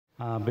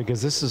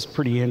because this is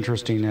pretty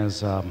interesting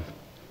as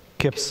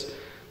Kip's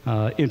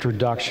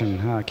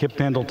introduction. Kip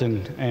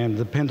Pendleton and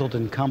the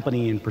Pendleton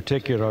Company in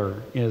particular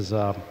is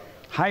a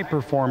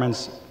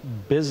high-performance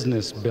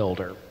business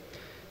builder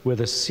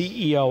with a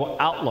CEO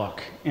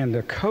outlook and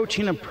a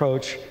coaching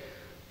approach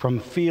from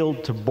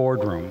field to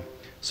boardroom.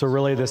 So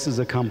really this is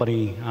a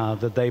company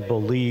that they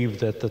believe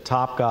that the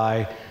top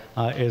guy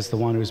is the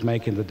one who's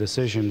making the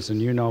decisions, and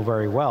you know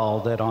very well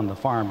that on the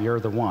farm you're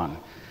the one.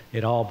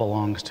 It all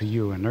belongs to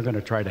you, and they're going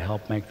to try to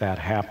help make that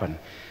happen.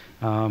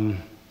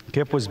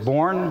 Kip was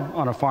born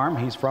on a farm.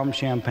 He's from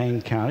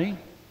Champaign County,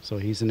 so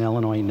he's an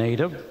Illinois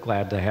native.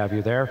 Glad to have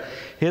you there.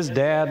 His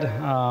dad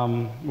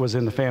was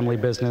in the family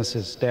business.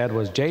 His dad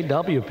was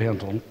J.W.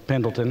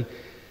 Pendleton,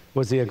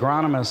 was the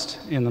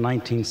agronomist in the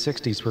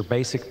 1960s for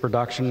basic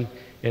production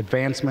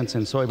advancements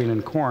in soybean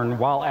and corn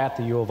while at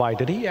the U of I.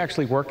 Did he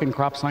actually work in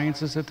crop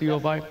sciences at the U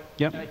of I?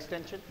 Yep. In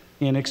extension?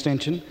 In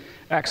extension.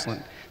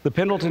 Excellent. The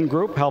Pendleton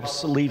Group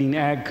helps leading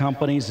ag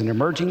companies and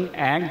emerging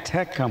ag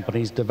tech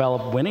companies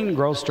develop winning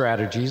growth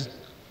strategies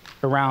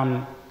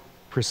around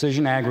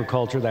precision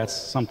agriculture. That's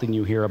something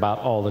you hear about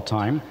all the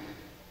time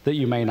that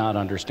you may not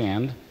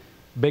understand.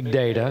 Big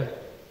data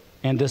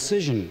and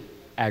decision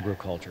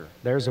agriculture.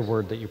 There's a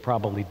word that you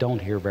probably don't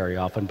hear very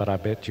often, but I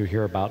bet you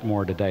hear about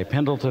more today.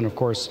 Pendleton, of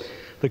course,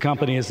 the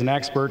company is an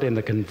expert in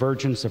the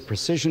convergence of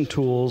precision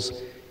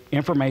tools,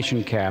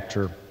 information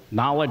capture,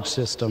 knowledge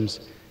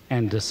systems,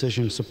 and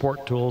decision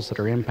support tools that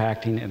are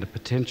impacting and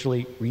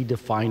potentially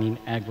redefining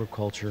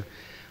agriculture.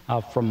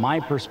 From my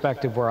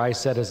perspective, where I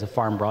sit as a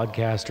farm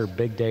broadcaster,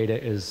 big data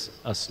is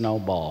a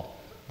snowball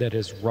that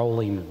is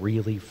rolling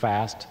really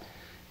fast.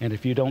 And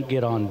if you don't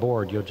get on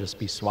board, you'll just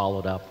be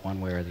swallowed up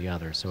one way or the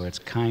other. So it's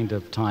kind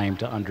of time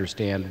to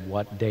understand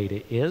what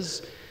data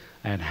is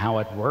and how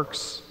it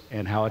works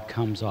and how it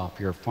comes off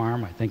your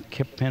farm. I think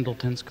Kip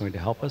Pendleton's going to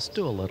help us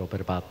do a little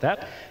bit about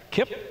that.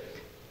 Kip,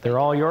 they're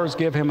all yours.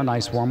 Give him a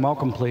nice warm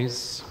welcome,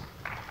 please.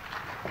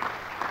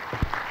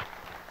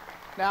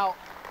 Now,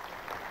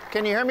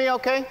 can you hear me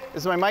okay?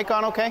 Is my mic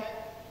on okay?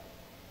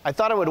 I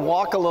thought I would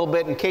walk a little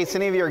bit in case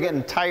any of you are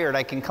getting tired.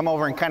 I can come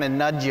over and kind of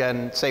nudge you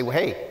and say, well,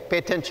 hey, pay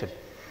attention.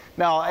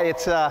 No,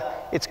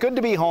 it's good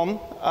to be home.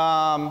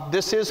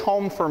 This is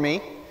home for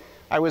me.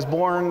 I was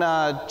born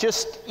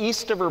just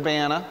east of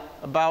Urbana,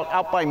 about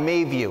out by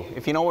Mayview.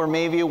 If you know where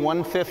Mayview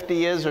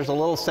 150 is, there's a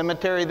little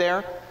cemetery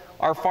there.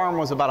 Our farm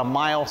was about a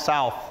mile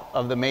south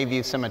of the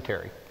Mayview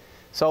Cemetery.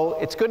 So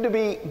it's good to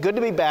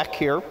be back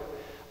here.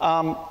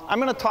 I'm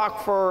going to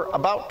talk for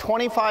about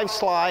 25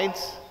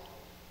 slides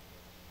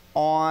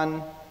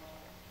on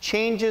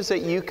changes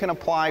that you can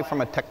apply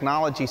from a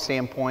technology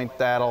standpoint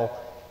that'll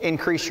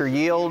increase your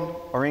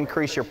yield or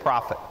increase your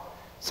profit.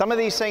 Some of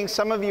these things,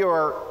 some of you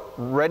are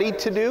ready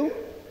to do.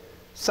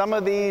 Some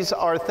of these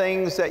are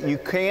things that you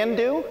can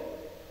do.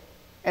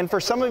 And for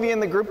some of you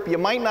in the group, you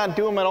might not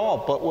do them at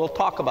all, but we'll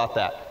talk about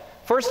that.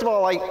 First of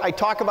all,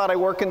 I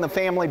work in the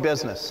family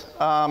business.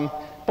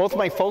 Both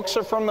my folks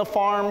are from the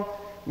farm.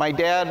 My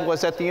dad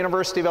was at the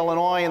University of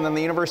Illinois and then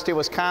the University of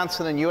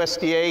Wisconsin and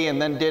USDA,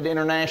 and then did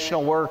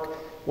international work,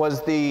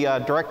 was the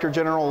Director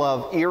General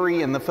of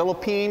Erie in the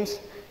Philippines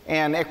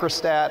and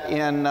Ecrostat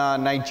in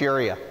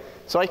Nigeria.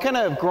 So I kind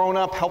of have grown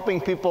up helping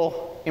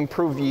people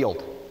improve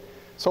yield.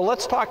 So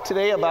let's talk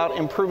today about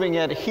improving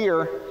it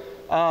here.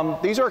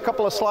 These are a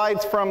couple of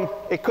slides from,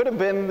 it could have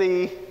been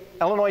the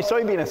Illinois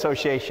Soybean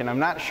Association, I'm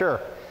not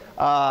sure.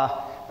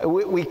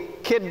 We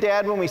kid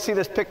Dad when we see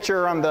this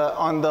picture on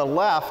the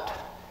left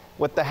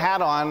with the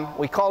hat on.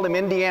 We called him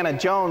Indiana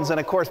Jones, and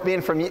of course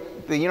being from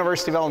the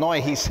University of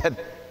Illinois, he said,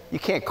 you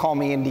can't call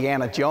me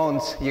Indiana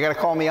Jones, you got to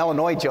call me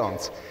Illinois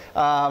Jones.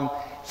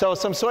 So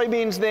some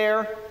soybeans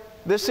there.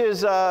 This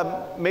is,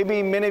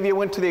 maybe many of you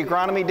went to the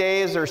agronomy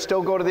days or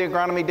still go to the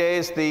agronomy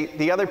days.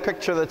 The other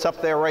picture that's up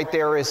there right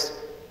there is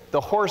the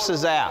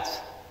horse's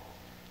ass.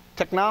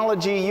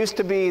 Technology used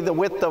to be the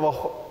width of a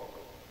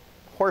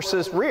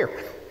horse's rear.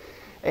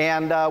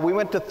 And we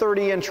went to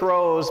 30-inch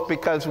rows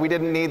because we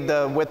didn't need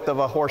the width of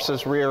a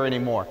horse's rear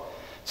anymore.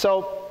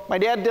 So my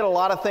dad did a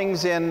lot of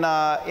things in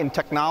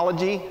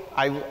technology.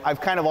 I've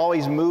kind of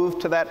always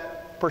moved to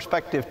that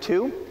perspective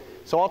too.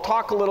 So I'll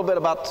talk a little bit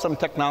about some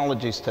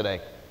technologies today.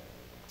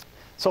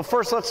 So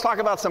first, let's talk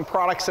about some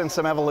products and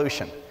some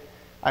evolution.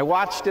 I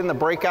watched in the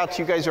breakouts,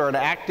 you guys are an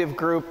active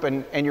group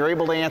and you're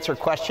able to answer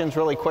questions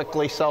really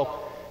quickly. So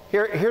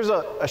here's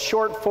a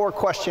short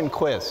 4-question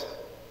quiz.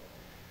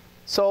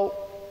 So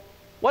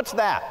what's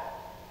that?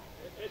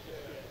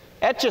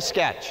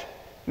 Etch-a-Sketch.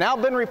 Now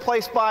been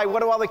replaced by,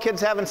 what do all the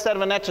kids have instead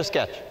of an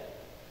Etch-a-Sketch?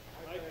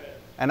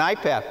 An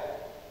iPad.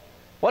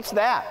 What's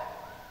that?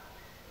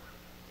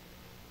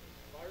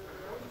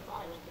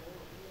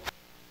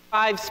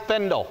 5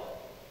 spindle.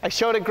 I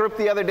showed a group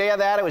the other day of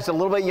that. It was a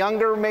little bit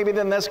younger maybe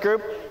than this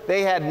group.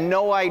 They had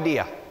no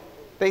idea.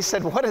 They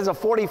said, what is a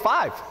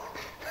 45?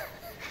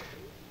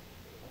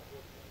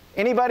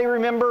 Anybody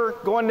remember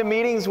going to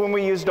meetings when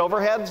we used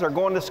overheads or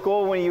going to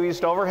school when you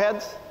used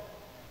overheads?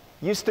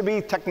 Used to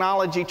be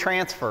technology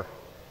transfer.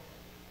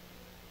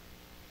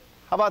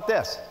 How about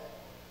this?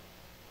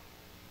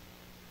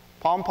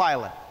 Palm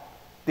Pilot,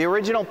 the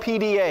original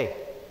PDA.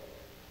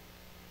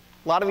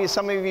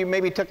 Some of you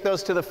maybe took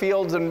those to the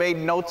fields and made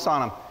notes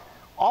on them.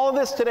 All of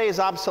this today is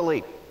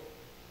obsolete.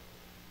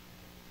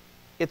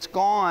 It's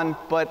gone,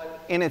 but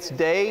in its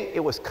day,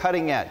 it was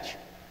cutting edge.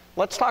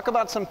 Let's talk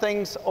about some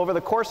things over the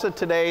course of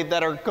today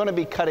that are going to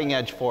be cutting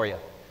edge for you.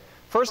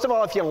 First of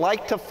all, if you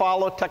like to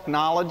follow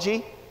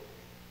technology,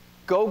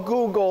 go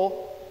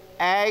Google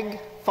Ag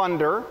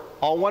Funder,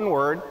 all one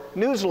word,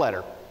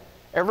 newsletter.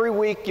 Every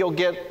week you'll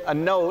get a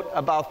note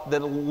about the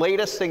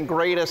latest and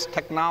greatest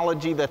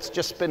technology that's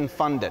just been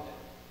funded.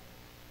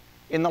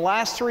 In the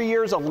last 3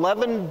 years,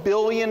 $11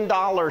 billion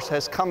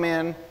has come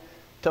in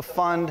to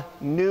fund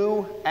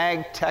new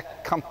ag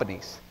tech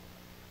companies.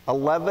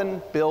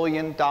 $11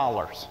 billion.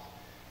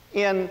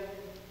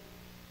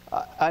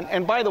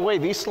 And by the way,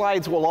 these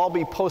slides will all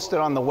be posted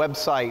on the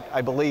website,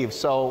 I believe.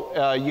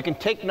 So you can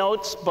take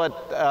notes,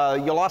 but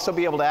you'll also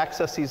be able to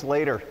access these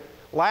later.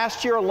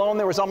 Last year alone,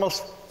 there was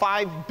almost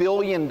 $5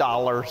 billion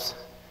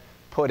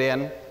put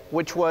in,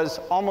 which was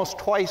almost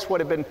twice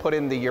what had been put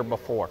in the year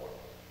before.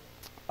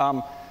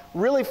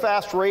 Really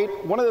fast rate.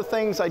 One of the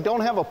things, I don't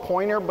have a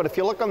pointer, but if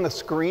you look on the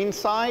screen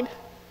side,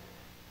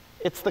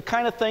 it's the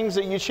kind of things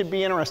that you should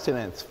be interested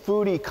in. It's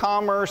food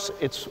e-commerce,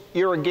 it's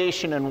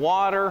irrigation and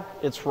water,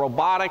 it's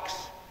robotics,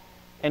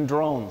 and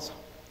drones.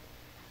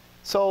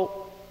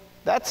 So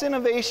that's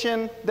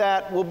innovation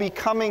that will be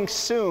coming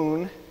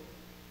soon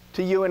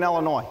to you in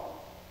Illinois.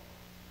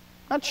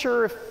 Not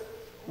sure if,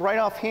 right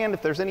offhand,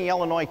 if there's any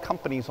Illinois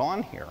companies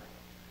on here.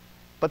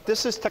 But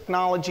this is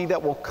technology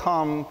that will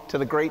come to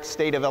the great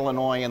state of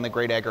Illinois and the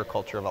great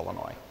agriculture of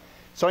Illinois.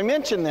 So I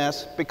mention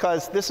this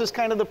because this is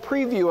kind of the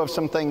preview of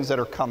some things that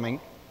are coming.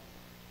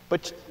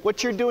 But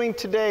what you're doing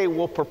today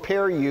will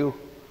prepare you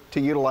to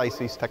utilize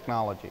these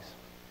technologies.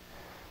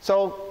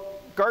 So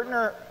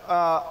Gartner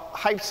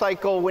hype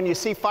cycle, when you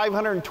see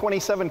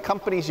 527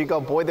 companies, you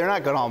go, boy, they're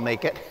not going to all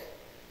make it.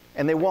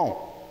 And they won't.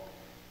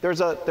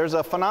 There's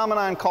a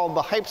phenomenon called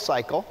the hype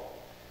cycle.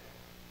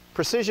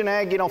 Precision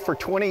ag, for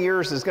 20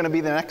 years is going to be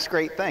the next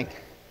great thing.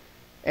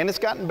 And it's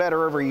gotten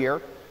better every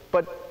year.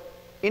 But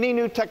any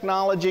new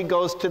technology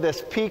goes to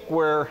this peak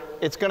where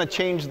it's going to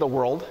change the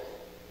world.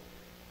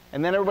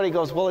 And then everybody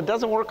goes, well, it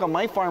doesn't work on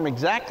my farm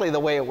exactly the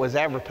way it was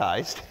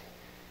advertised.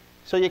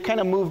 So you kind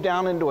of move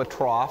down into a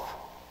trough.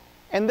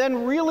 And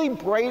then really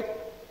bright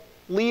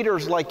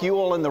leaders like you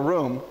all in the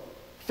room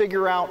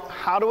figure out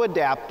how to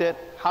adapt it,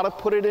 how to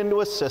put it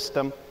into a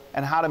system,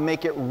 and how to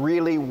make it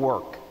really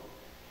work.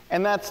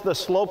 And that's the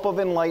slope of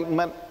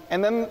enlightenment.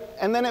 And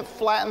then it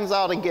flattens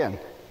out again.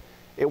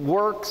 It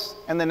works,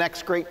 and the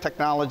next great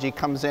technology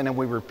comes in, and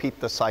we repeat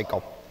the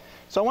cycle.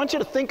 So I want you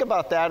to think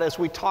about that as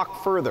we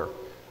talk further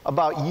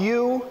about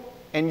you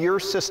and your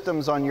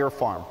systems on your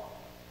farm.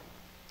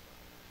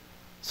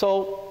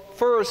 So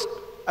first,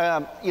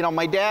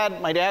 my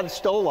dad's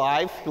still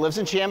alive. He lives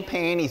in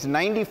Champaign. He's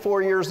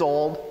 94 years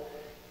old.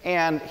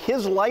 And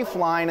his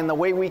lifeline and the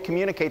way we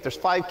communicate, there's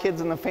 5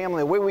 kids in the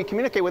family, the way we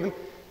communicate with him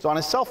is on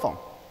his cell phone.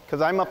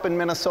 Because I'm up in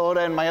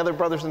Minnesota and my other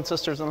brothers and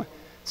sisters,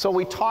 so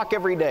we talk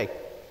every day.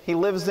 He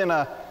lives in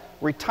a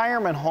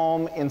retirement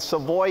home in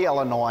Savoy,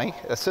 Illinois,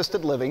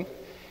 assisted living,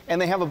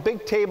 and they have a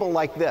big table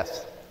like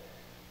this.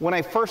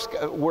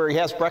 Where he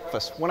has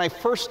breakfast. When I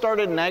first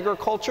started in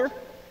agriculture,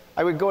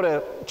 I would go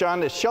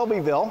to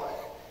Shelbyville,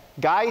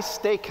 Guy's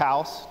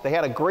Steakhouse. They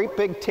had a great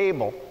big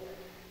table.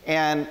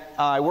 And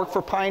I worked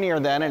for Pioneer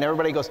then, and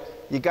everybody goes,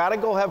 you got to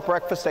go have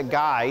breakfast at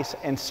Guy's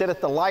and sit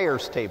at the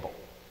liar's table.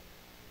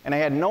 And I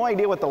had no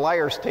idea what the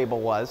liar's table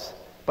was,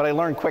 but I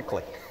learned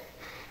quickly.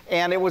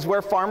 And it was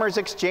where farmers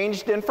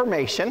exchanged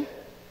information.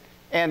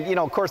 And,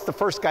 of course, the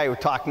first guy who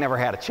talked never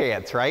had a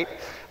chance, right?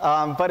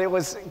 But it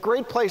was a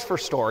great place for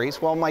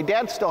stories. Well, my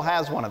dad still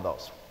has one of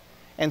those.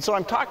 And so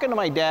I'm talking to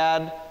my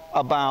dad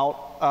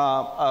about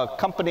a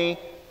company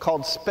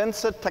called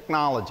Spensa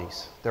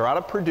Technologies. They're out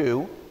of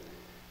Purdue.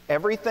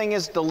 Everything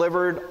is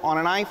delivered on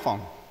an iPhone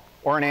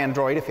or an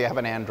Android if you have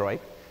an Android.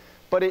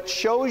 But it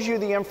shows you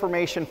the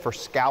information for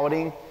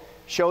scouting,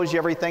 shows you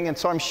everything. And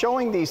so I'm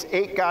showing these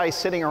 8 guys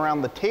sitting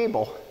around the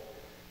table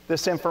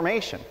this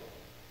information.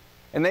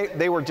 And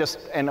they were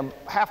and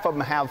half of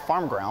them have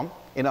farm ground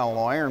in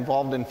Illinois, or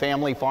involved in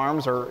family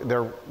farms, or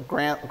their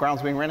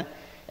grounds being rented.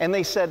 And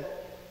they said,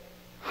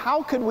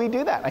 how could we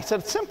do that? I said,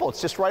 it's simple, it's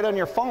just right on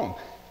your phone.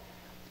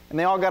 And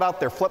they all got out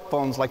their flip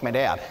phones like my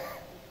dad.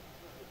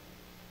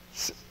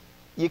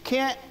 You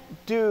can't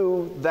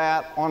do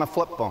that on a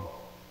flip phone.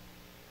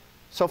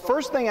 So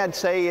first thing I'd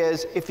say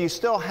is, if you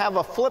still have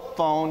a flip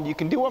phone, you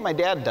can do what my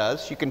dad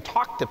does. You can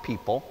talk to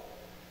people.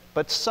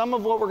 But some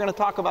of what we're going to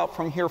talk about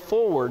from here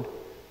forward,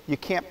 you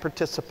can't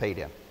participate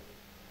in.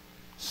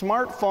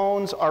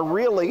 Smartphones are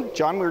really,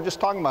 John, we were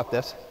just talking about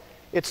this,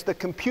 it's the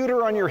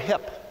computer on your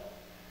hip.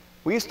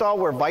 We used to all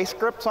wear vice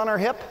grips on our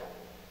hip.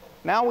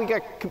 Now we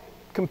got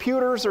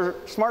computers or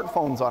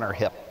smartphones on our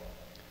hip.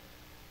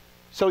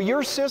 So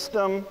your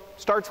system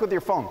starts with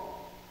your phone.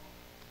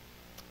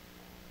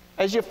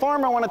 As you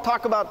farm, I want to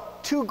talk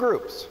about 2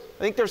 groups. I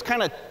think there's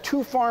kind of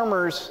 2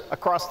 farmers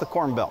across the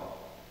Corn Belt.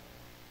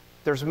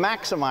 There's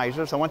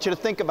maximizers. I want you to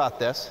think about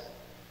this.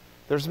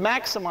 There's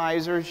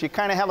maximizers. You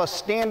kind of have a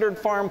standard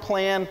farm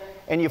plan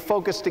and you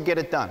focus to get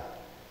it done.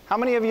 How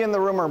many of you in the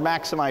room are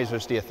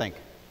maximizers, do you think?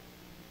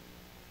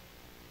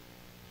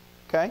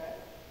 Okay.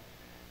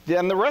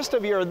 Then the rest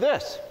of you are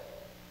this.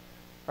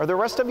 Are the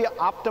rest of you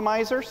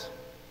optimizers?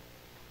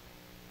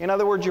 In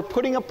other words, you're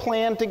putting a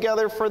plan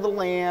together for the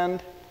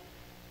land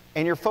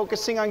and you're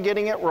focusing on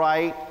getting it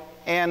right,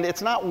 and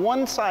it's not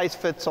one size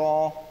fits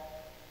all,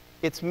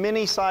 it's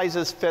many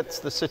sizes fits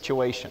the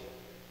situation.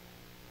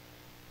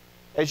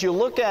 As you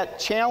look at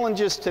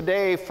challenges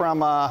today from,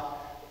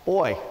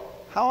 boy,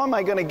 how am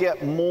I going to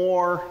get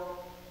more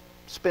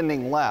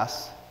spending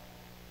less?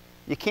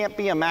 You can't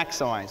be a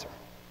maximizer.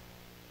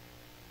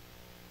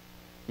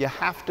 You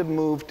have to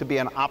move to be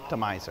an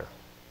optimizer.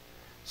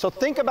 So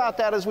think about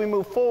that as we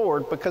move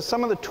forward, because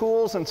some of the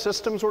tools and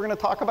systems we're going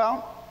to talk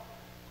about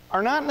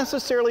are not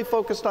necessarily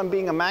focused on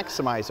being a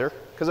maximizer,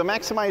 because a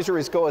maximizer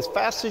is go as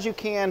fast as you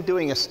can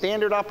doing a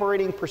standard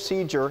operating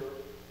procedure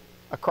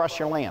across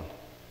your land.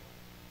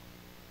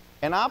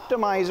 An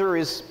optimizer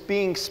is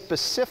being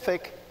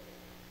specific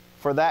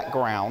for that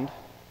ground.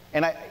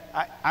 And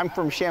I'm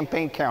from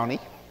Champaign County,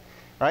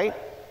 right?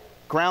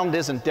 Ground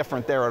isn't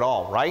different there at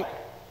all, right?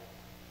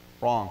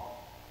 Wrong.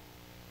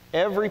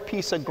 Every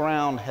piece of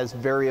ground has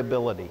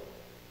variability.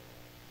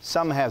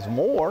 Some has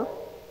more,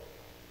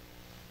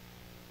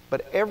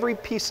 but every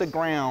piece of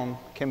ground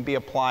can be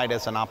applied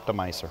as an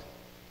optimizer.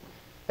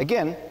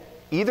 Again,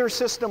 either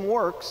system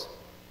works.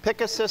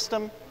 Pick a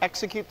system,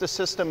 execute the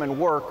system, and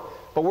work.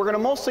 But we're going to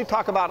mostly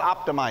talk about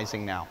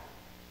optimizing now.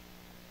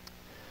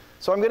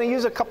 So I'm going to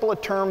use a couple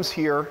of terms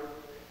here.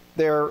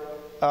 They're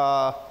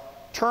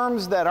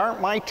terms that aren't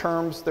my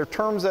terms. They're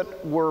terms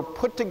that were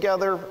put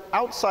together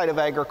outside of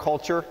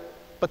agriculture,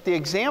 but the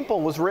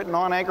example was written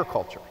on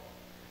agriculture.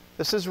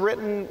 This is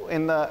written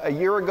a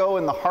year ago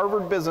in the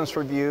Harvard Business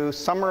Review,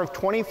 summer of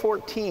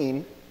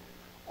 2014,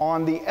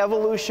 on the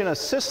evolution of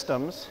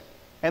systems,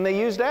 and they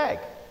used ag.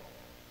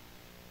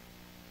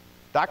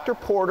 Dr.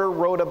 Porter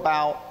wrote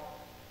about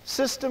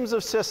systems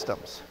of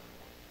systems.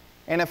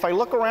 And if I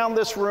look around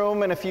this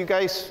room, and if you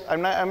guys,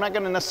 I'm not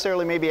going to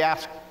necessarily maybe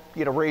ask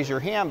you to raise your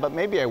hand, but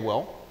maybe I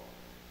will.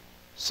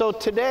 So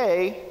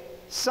today,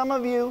 some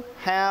of you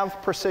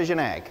have precision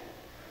ag.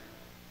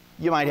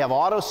 You might have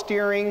auto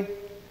steering.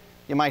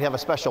 You might have a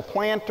special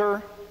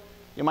planter.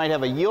 You might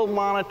have a yield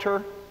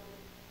monitor.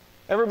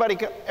 Everybody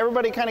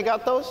kind of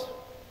got those?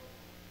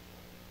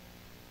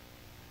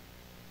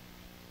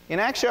 In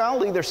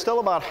actuality, there's still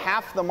about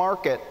half the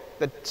market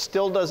that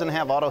still doesn't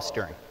have auto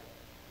steering.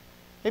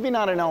 Maybe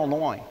not in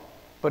Illinois,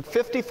 but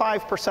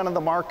 55% of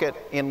the market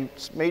in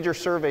major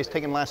surveys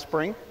taken last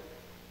spring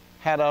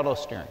had auto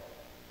steering.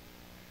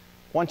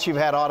 Once you've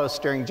had auto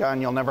steering, John,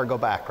 you'll never go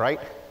back, right?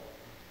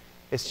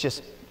 It's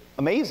just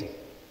amazing.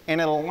 And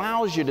it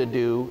allows you to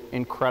do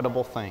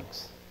incredible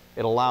things.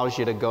 It allows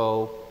you to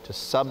go to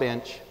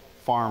sub-inch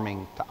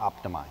farming to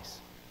optimize.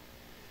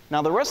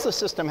 Now, the rest of the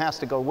system has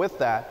to go with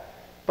that,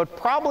 but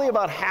probably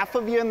about half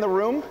of you in the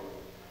room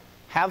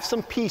have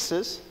some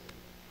pieces,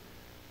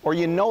 or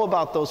you know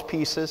about those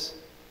pieces,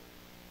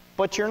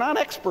 but you're not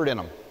expert in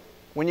them.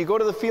 When you go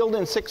to the field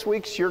in 6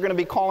 weeks, you're going to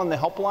be calling the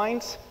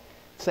helplines,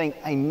 saying,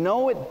 I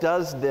know it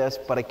does this,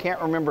 but I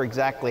can't remember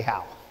exactly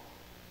how.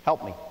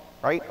 Help me.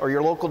 Right? Or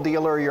your local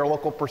dealer, or your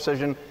local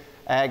precision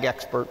ag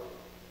expert.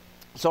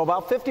 So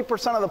about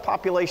 50% of the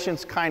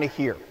population's kind of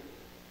here.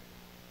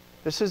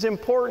 This is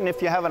important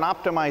if you have an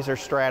optimizer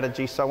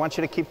strategy, so I want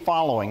you to keep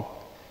following.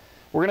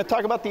 We're going to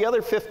talk about the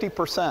other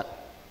 50%.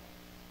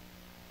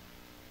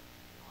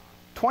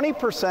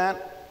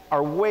 20%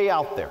 are way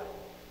out there.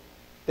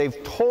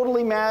 They've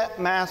totally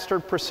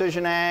mastered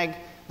precision ag.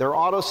 Their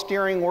auto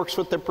steering works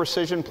with their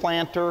precision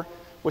planter,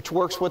 which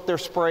works with their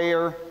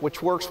sprayer,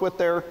 which works with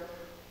their...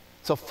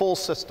 It's a full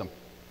system.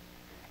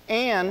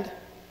 And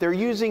they're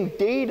using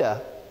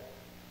data,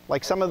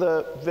 like some of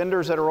the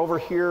vendors that are over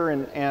here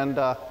and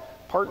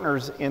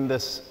partners in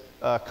this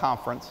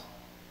conference.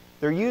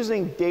 They're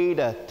using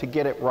data to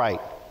get it right.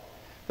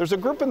 There's a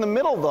group in the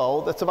middle,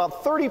 though, that's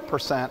about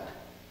 30%.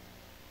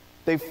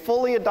 They've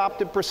fully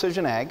adopted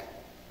precision ag,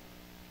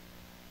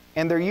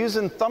 and they're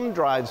using thumb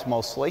drives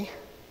mostly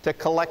to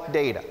collect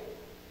data.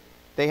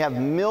 They have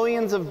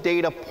millions of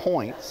data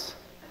points,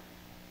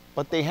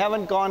 but they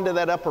haven't gone to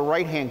that upper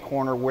right-hand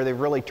corner where they've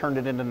really turned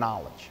it into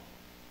knowledge.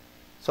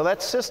 So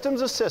that's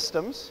systems of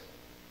systems.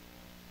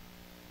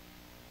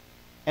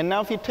 And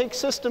now if you take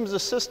systems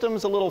of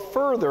systems a little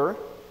further,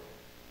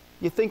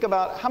 you think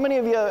about, how many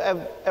of you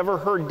have ever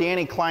heard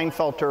Danny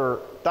Kleinfelter?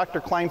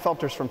 Dr.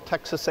 Kleinfelter's from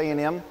Texas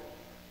A&M.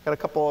 Got a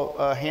couple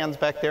hands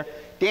back there.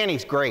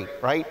 Danny's great,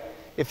 right?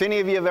 If any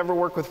of you have ever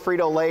worked with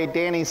Frito-Lay,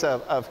 Danny's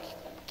a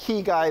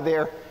key guy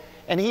there.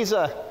 And he's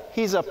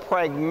a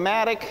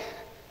pragmatic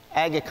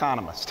ag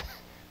economist,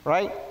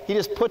 right? He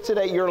just puts it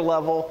at your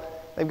level.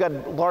 They've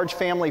got large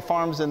family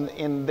farms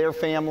in their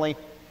family.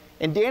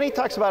 And Danny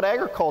talks about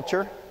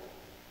agriculture.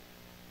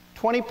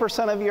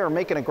 20% of you are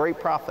making a great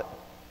profit.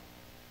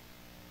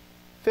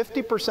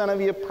 50%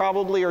 of you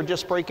probably are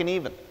just breaking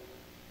even.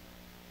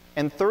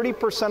 And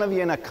 30% of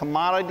you in a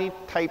commodity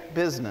type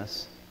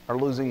business are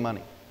losing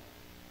money.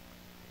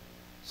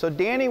 So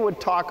Danny would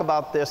talk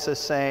about this as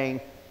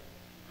saying,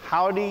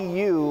 how do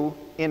you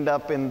end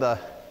up in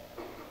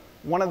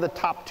one of the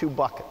top two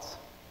buckets?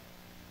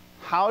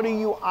 How do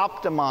you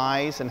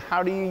optimize and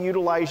how do you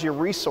utilize your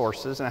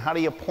resources and how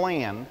do you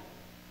plan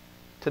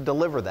to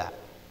deliver that?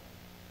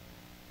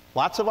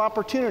 Lots of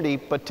opportunity,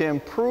 but to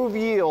improve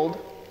yield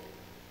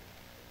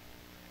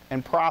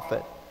and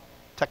profit,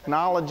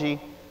 technology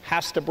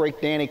has to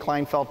break Danny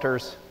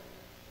Kleinfelter's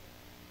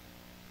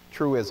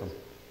truism.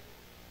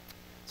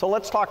 So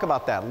let's talk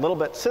about that a little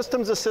bit.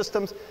 Systems of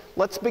systems.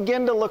 Let's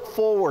begin to look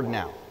forward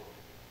now.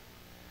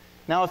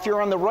 Now, if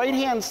you're on the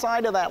right-hand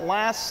side of that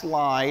last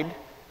slide,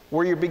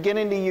 where you're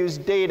beginning to use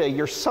data,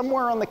 you're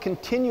somewhere on the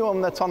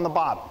continuum that's on the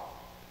bottom.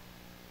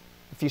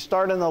 If you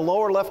start in the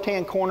lower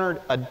left-hand corner,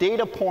 a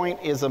data point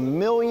is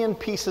 1,000,000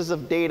 pieces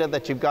of data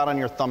that you've got on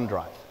your thumb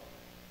drive.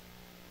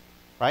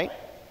 Right?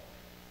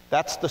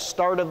 That's the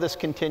start of this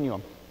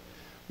continuum.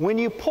 When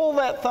you pull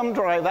that thumb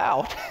drive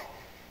out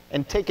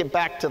and take it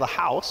back to the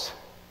house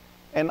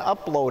and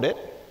upload it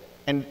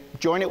and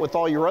join it with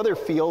all your other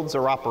fields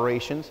or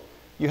operations,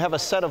 you have a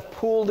set of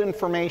pooled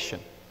information.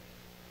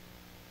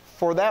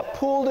 For that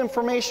pooled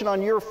information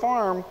on your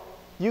farm,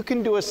 you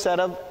can do a set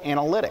of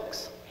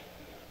analytics.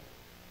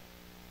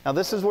 Now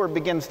this is where it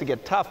begins to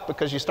get tough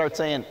because you start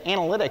saying,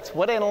 analytics,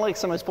 what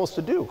analytics am I supposed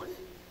to do?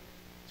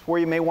 It's where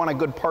you may want a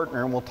good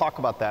partner, and we'll talk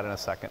about that in a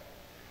second.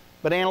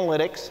 But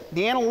analytics,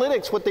 the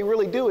analytics, what they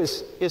really do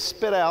is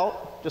spit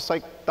out, just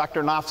like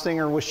Dr.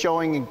 Knopfsinger was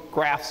showing in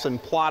graphs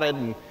and plotted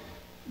and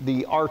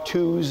the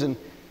R2s, and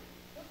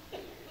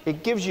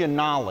it gives you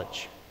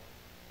knowledge.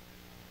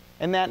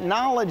 And that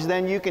knowledge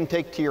then you can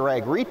take to your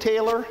ag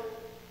retailer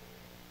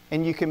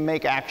and you can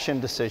make action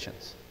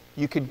decisions.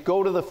 You could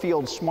go to the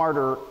field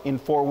smarter in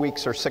 4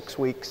 weeks or 6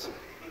 weeks,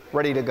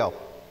 ready to go.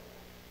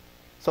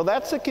 So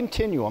that's a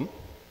continuum.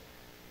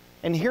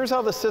 And here's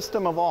how the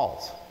system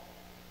evolves.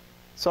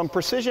 So in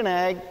precision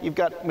ag, you've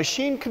got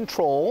machine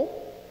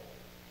control,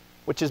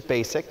 which is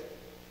basic.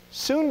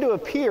 Soon to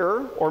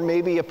appear, or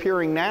maybe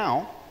appearing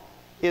now,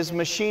 is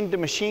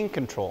machine-to-machine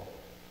control.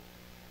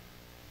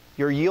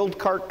 Your yield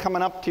cart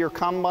coming up to your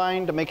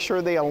combine to make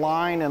sure they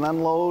align and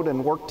unload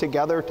and work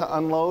together to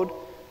unload,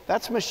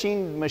 that's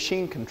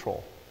machine-to-machine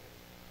control.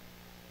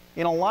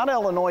 In a lot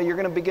of Illinois, you're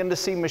going to begin to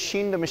see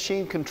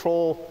machine-to-machine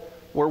control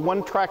where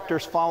one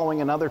tractor's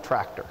following another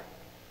tractor.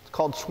 It's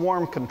called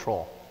swarm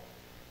control.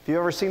 If you've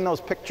ever seen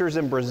those pictures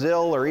in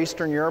Brazil or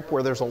Eastern Europe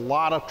where there's a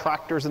lot of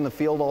tractors in the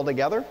field all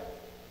together,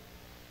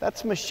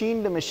 that's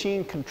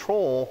machine-to-machine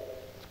control.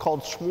 It's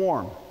called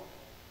swarm.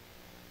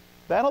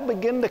 That'll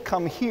begin to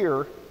come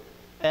here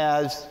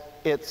as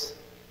it's,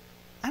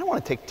 I don't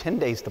want to take 10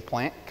 days to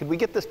plant. Could we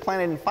get this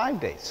planted in 5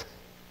 days?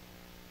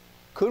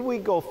 Could we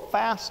go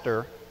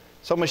faster?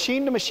 So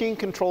machine-to-machine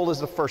control is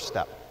the first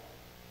step.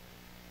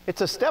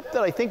 It's a step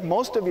that I think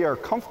most of you are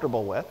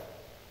comfortable with,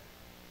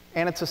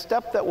 and it's a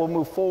step that will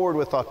move forward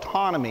with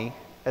autonomy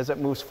as it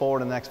moves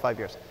forward in the next 5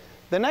 years.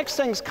 The next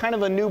thing's kind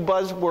of a new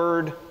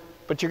buzzword,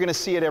 but you're going to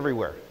see it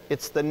everywhere.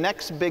 It's the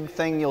next big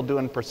thing you'll do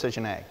in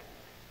precision ag.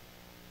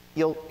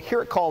 You'll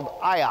hear it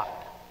called IoT,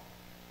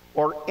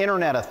 or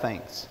Internet of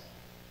Things.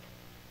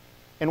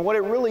 And what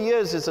it really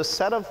is a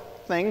set of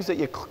things that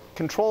you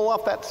control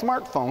off that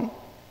smartphone,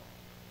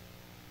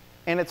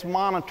 and it's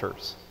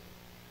monitors.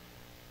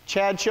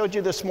 Chad showed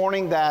you this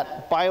morning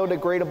that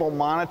biodegradable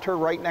monitor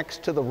right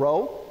next to the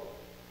row.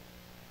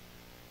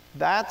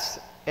 That's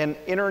an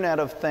Internet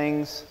of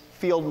Things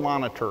field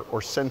monitor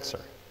or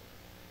sensor.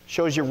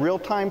 Shows you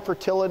real-time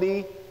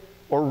fertility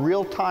or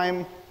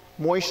real-time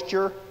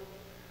moisture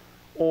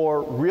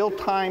or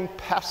real-time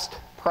pest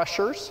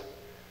pressures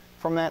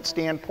from that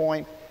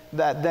standpoint,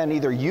 that then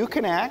either you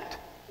can act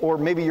or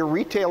maybe your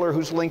retailer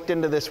who's linked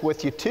into this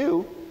with you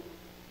too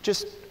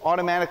just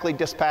automatically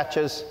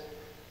dispatches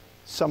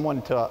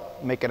someone to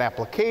make an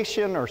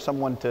application or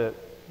someone to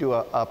do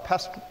a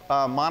pest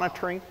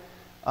monitoring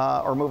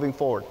or moving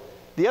forward.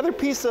 The other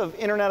piece of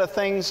Internet of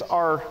Things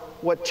are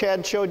what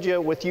Chad showed you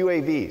with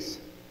UAVs.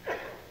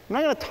 I'm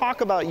not going to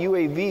talk about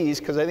UAVs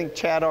because I think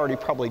Chad already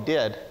probably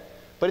did,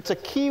 but it's a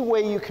key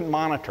way you can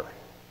monitor.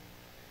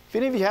 If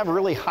any of you have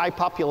really high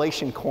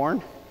population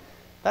corn,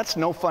 that's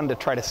no fun to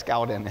try to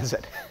scout in, is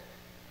it?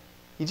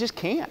 You just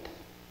can't.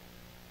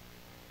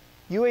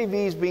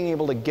 UAVs being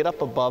able to get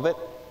up above it.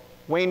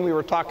 Wayne, we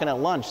were talking at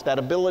lunch, that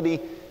ability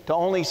to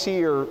only see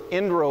your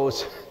end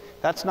rows,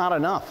 that's not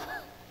enough.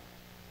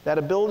 That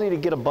ability to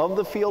get above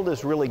the field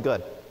is really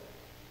good.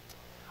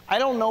 I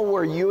don't know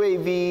where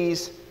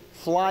UAVs,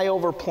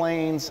 flyover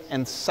planes,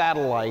 and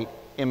satellite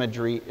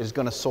imagery is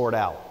going to sort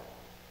out.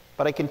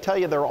 But I can tell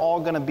you they're all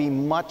going to be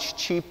much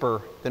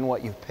cheaper than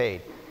what you've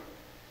paid.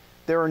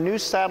 There are new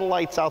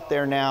satellites out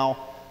there now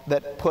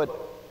that put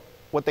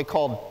what they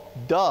call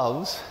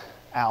doves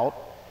out,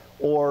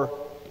 or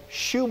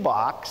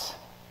shoebox.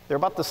 They're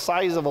about the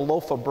size of a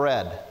loaf of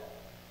bread.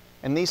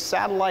 And these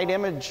satellite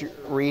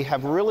imagery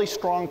have really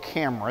strong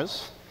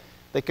cameras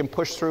they can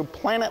push through.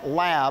 Planet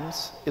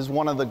Labs is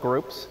one of the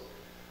groups.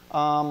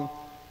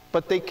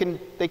 but they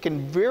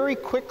can very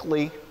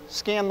quickly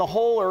scan the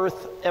whole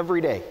Earth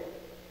every day.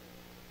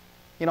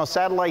 You know,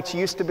 satellites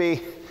used to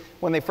be,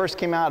 when they first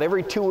came out,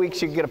 every 2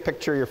 weeks you could get a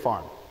picture of your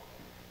farm.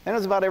 Then it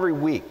was about every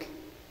week.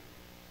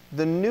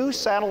 The new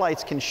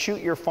satellites can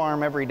shoot your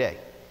farm every day.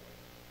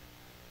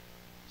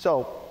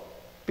 So,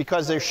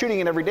 because they're shooting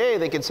it every day,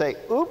 they can say,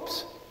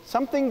 oops,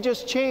 something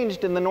just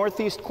changed in the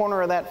northeast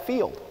corner of that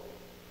field.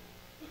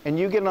 And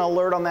you get an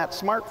alert on that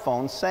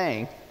smartphone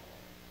saying,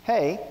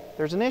 hey,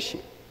 there's an issue.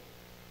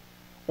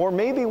 Or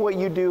maybe what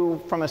you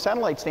do from a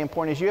satellite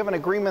standpoint is you have an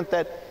agreement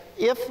that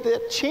if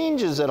it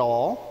changes at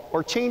all,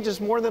 or changes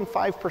more than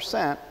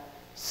 5%,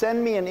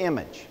 send me an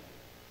image.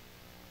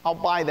 I'll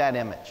buy that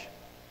image.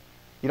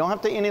 You don't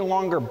have to any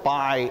longer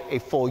buy a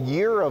full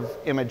year of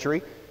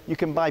imagery. You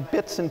can buy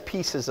bits and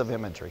pieces of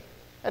imagery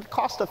at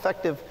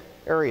cost-effective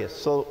areas.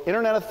 So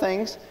Internet of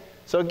Things,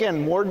 so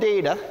again, more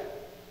data,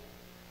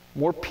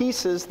 more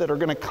pieces that are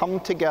going to come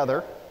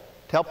together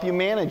to help you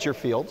manage your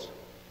fields.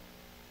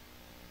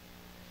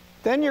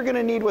 Then you're going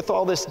to need, with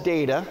all this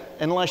data,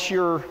 unless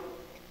you're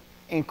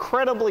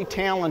incredibly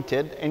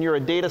talented and you're a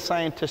data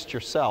scientist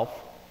yourself,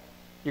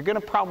 you're going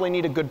to probably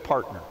need a good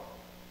partner.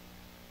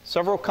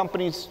 Several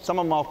companies, some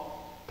of them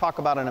I'll talk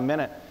about in a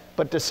minute,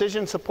 but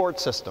decision support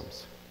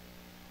systems.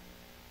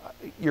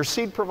 Your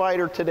seed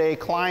provider today,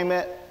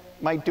 Climate,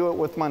 might do it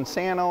with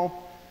Monsanto.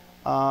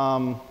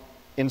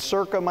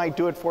 Encirca might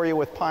do it for you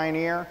with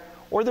Pioneer.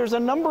 Or there's a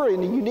number of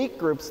unique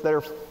groups that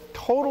are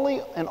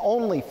totally and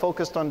only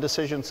focused on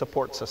decision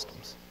support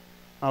systems.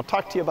 I'll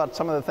talk to you about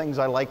some of the things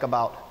I like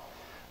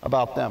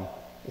about them.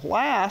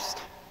 Last,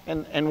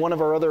 and one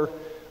of our other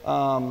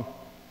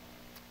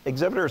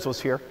exhibitors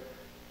was here,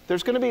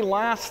 there's going to be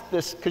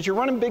this, because you're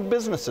running big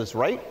businesses,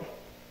 right?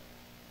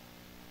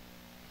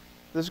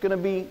 There's going to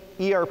be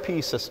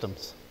ERP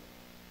systems.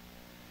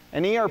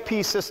 An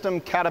ERP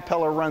system,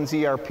 Caterpillar runs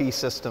ERP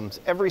systems.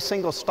 Every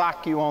single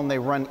stock you own, they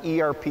run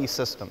ERP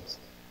systems.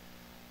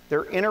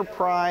 They're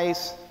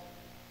enterprise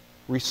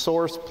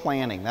resource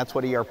planning. That's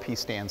what ERP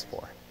stands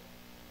for.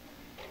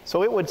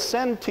 So it would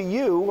send to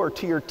you or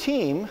to your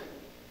team,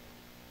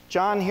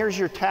 John, here's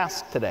your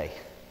task today.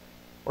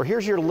 Or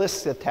here's your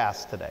list of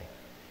tasks today.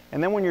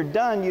 And then when you're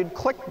done, you'd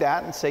click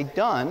that and say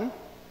done,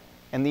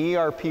 and the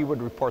ERP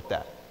would report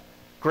that.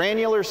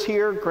 Granular's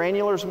here,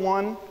 Granular's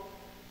one,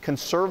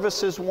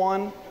 Conservice is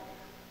one.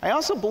 I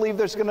also believe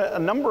there's a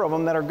number of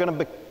them that are going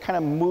to kind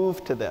of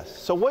move to this.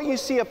 So what you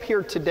see up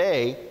here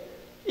today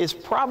is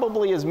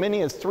probably as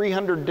many as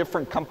 300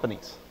 different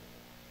companies.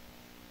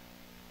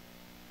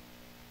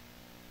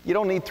 You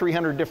don't need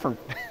 300 different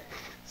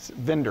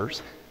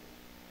vendors.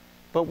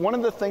 But one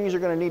of the things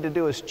you're going to need to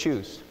do is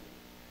choose.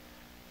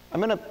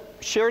 I'm going to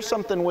share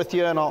something with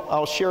you, and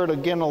I'll share it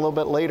again a little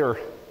bit later.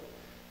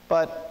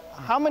 But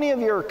how many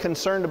of you are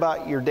concerned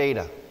about your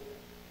data?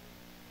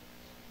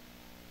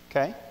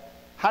 Okay.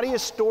 How do you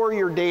store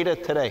your data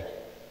today?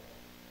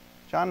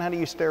 John, how do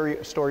you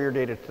store your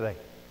data today?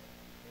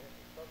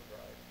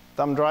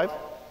 Thumb drive?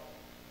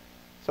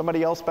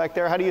 Somebody else back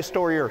there? How do you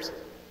store yours?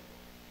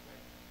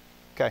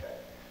 Okay.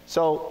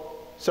 So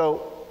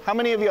how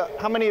many of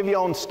you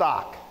own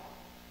stock?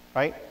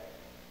 Right?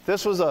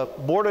 This was a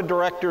board of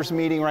directors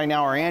meeting right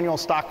now, our annual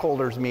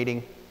stockholders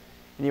meeting,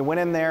 and you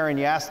went in there and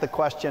you asked the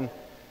question,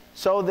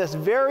 so this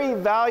very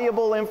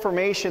valuable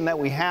information that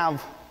we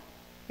have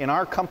in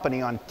our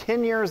company on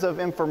 10 years of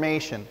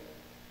information,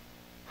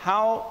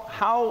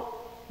 how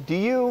do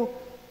you,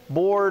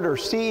 board or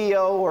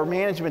CEO or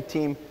management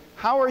team,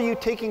 how are you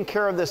taking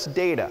care of this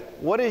data?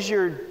 What is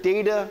your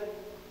data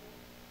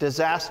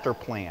disaster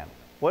plan?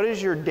 What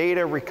is your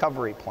data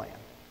recovery plan?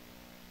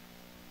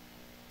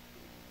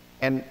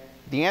 And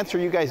the answer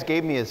you guys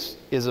gave me is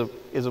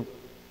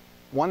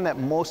one that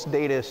most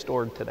data is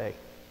stored today.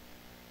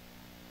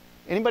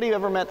 Anybody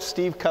ever met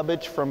Steve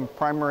Cubbage from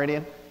Prime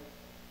Meridian?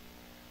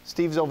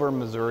 Steve's over in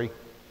Missouri.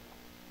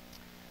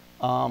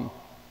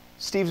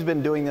 Steve's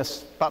been doing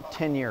this about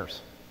 10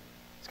 years.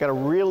 He's got a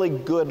really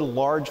good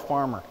large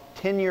farmer,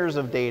 10 years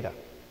of data.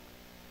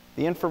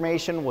 The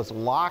information was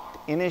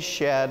locked in his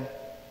shed,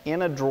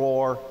 in a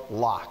drawer,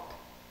 locked.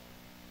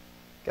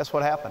 Guess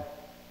what happened?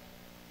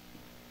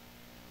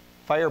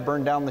 Fire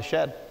burned down the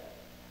shed.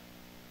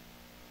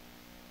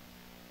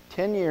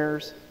 10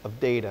 years of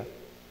data,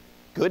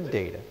 good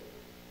data,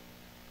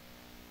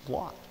 was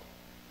lost.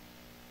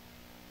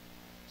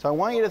 So I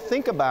want you to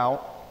think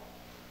about,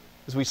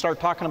 as we start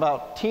talking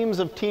about teams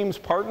of teams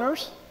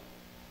partners,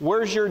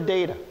 where's your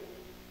data?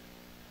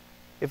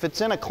 If it's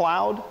in a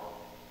cloud,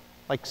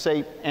 like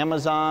say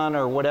Amazon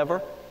or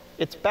whatever,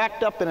 it's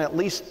backed up in at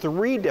least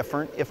 3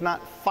 different, if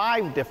not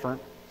 5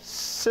 different,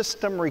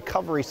 system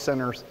recovery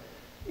centers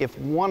if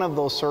one of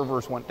those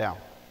servers went down.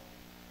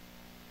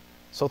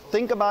 So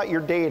think about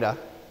your data.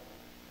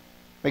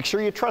 Make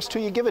sure you trust who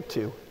you give it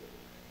to.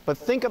 But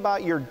think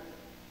about your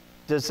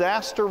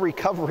disaster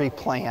recovery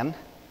plan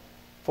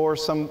for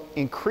some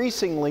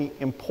increasingly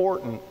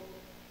important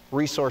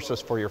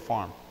resources for your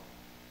farm.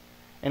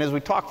 And as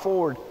we talk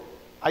forward,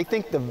 I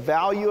think the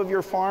value of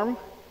your farm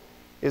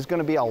is going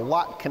to be a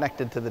lot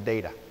connected to the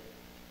data.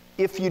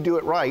 if you do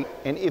it right,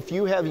 and if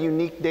you have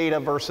unique data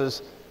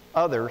versus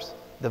others,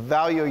 the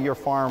value of your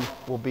farm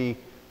will be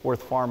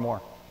worth far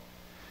more.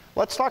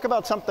 Let's talk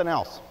about something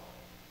else.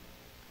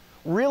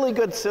 Really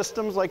good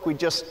systems like we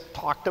just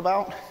talked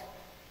about.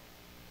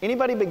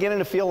 Anybody beginning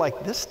to feel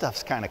like this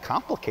stuff's kind of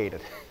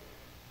complicated?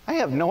 I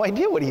have no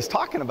idea what he's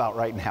talking about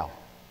right now.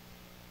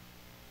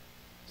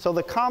 So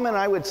the comment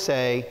I would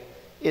say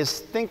is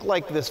think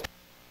like this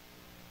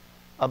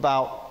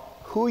about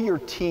who your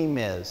team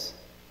is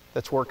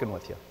that's working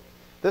with you.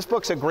 This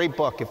book's a great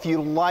book. If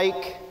you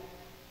like,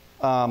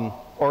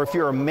 or if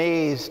you're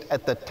amazed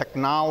at the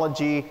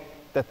technology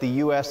that the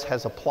US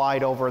has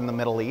applied over in the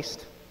Middle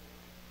East,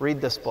 read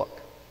this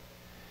book.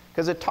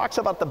 Because it talks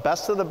about the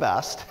best of the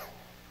best.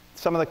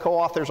 Some of the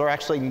co-authors are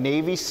actually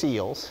Navy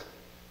SEALs,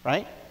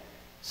 right?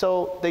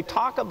 So they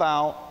talk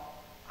about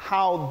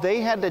how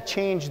they had to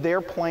change their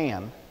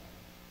plan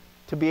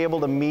to be able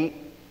to meet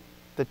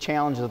the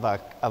challenges of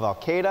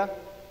Al-Qaeda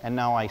and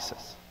now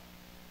ISIS.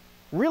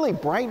 Really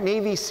bright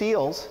Navy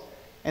SEALs,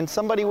 and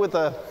somebody with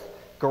a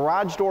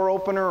garage door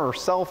opener or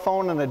cell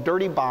phone and a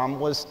dirty bomb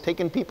was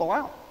taking people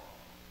out.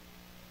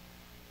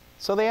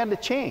 So they had to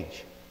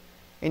change.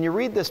 And you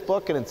read this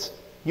book, and it's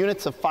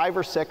units of 5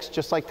 or 6,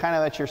 just like kind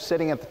of that you're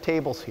sitting at the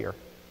tables here,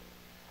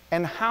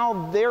 and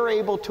how they're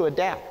able to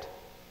adapt.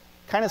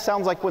 Kind of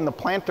sounds like when the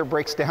planter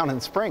breaks down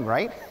in spring,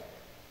 right?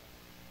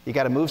 You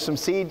got to move some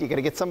seed, you got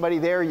to get somebody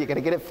there, you got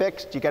to get it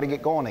fixed, you got to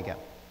get going again.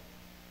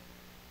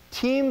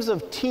 Teams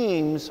of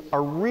teams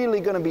are really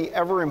going to be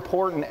ever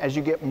important as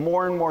you get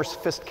more and more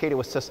sophisticated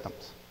with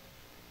systems.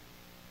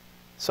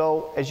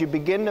 So as you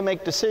begin to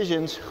make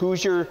decisions,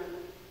 who's your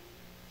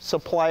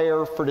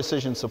supplier for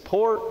decision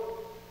support?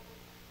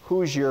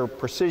 Who's your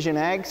precision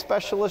ag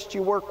specialist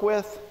you work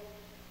with?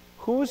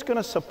 Who's going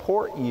to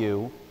support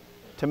you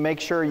to make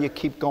sure you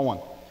keep going?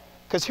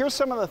 Because here's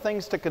some of the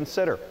things to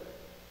consider.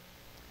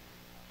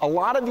 A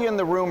lot of you in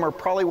the room are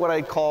probably what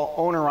I'd call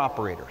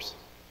owner-operators.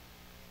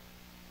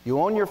 You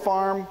own your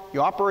farm,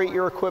 you operate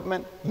your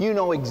equipment, you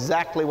know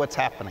exactly what's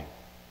happening.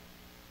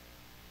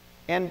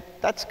 And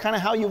that's kind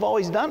of how you've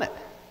always done it.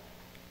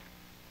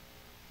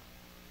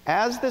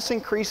 As this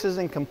increases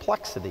in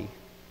complexity,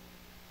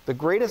 the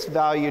greatest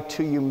value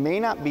to you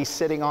may not be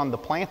sitting on the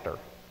planter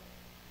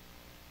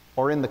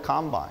or in the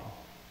combine.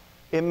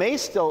 It may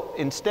still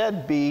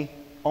instead be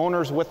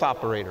owners with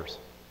operators.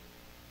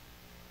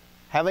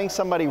 Having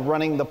somebody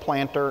running the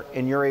planter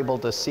and you're able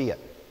to see it,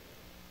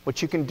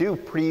 which you can do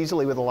pretty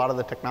easily with a lot of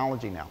the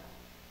technology now,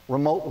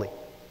 remotely.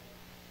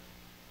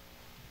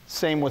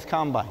 Same with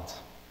combines,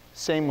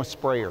 same with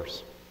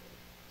sprayers.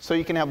 So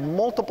you can have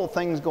multiple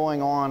things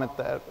going on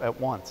at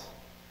once.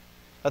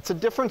 That's a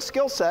different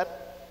skill set,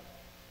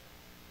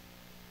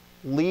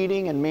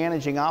 leading and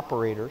managing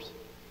operators.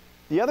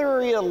 The other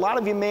area a lot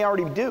of you may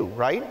already do,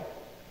 right?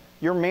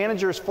 You're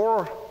managers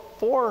for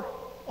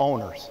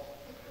owners.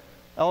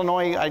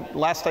 Illinois,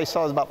 last I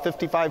saw, is about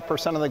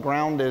 55% of the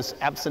ground is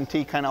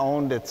absentee kind of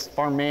owned, it's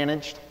farm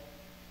managed.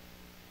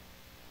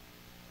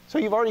 So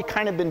you've already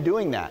kind of been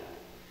doing that.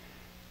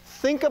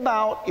 Think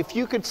about if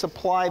you could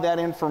supply that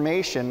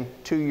information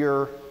to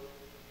your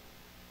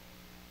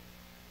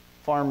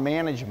farm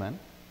management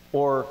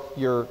or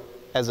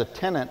as a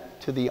tenant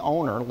to the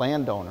owner,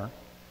 landowner.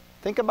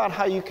 Think about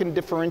how you can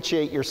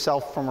differentiate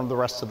yourself from the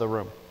rest of the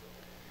room.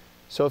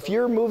 So if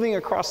you're moving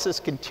across this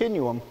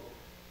continuum,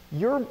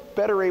 you're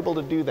better able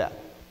to do that.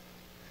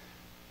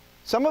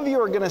 Some of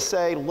you are going to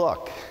say,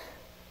 look,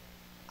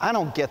 I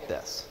don't get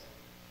this.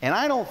 And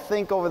I don't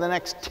think over the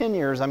next 10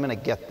 years I'm going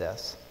to get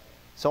this.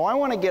 So I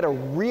want to get a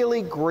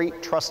really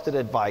great trusted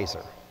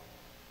advisor.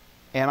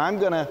 And I'm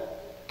going to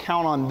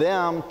count on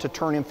them to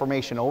turn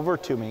information over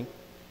to me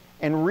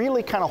and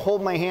really kind of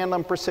hold my hand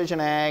on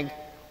precision ag,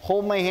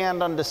 hold my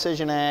hand on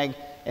decision ag,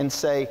 and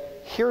say,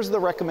 here's the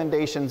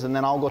recommendations, and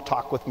then I'll go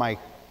talk with my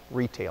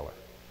retailer.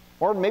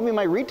 Or maybe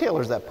my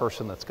retailer is that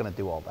person that's going to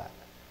do all that.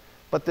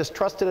 But this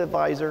trusted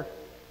advisor,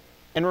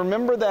 and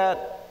remember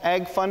that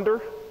ag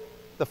funder,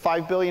 the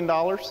 $5 billion?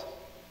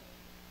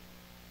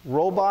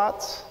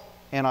 Robots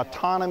and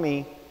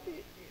autonomy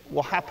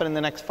will happen in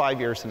the next 5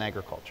 years in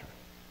agriculture.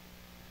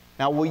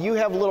 Now, will you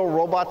have little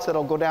robots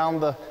that'll go down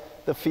the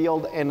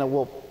field and it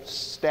will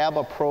stab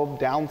a probe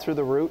down through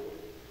the root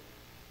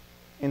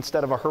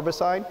instead of a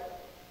herbicide?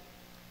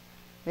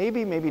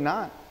 Maybe, maybe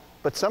not.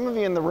 But some of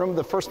you in the room,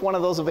 the first one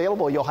of those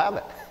available, you'll have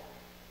it.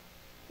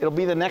 It'll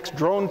be the next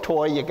drone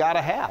toy you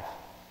gotta have,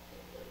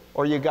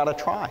 or you gotta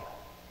try.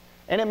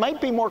 And it might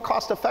be more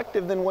cost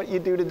effective than what you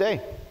do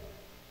today.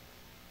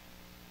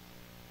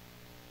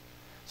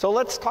 So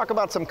let's talk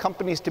about some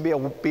companies to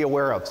be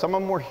aware of. Some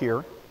of them were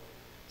here.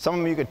 Some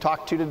of them you could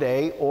talk to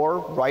today, or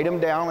write them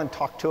down and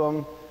talk to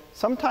them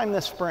sometime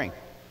this spring.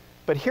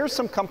 But here's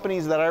some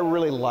companies that I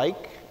really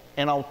like,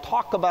 and I'll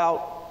talk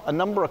about a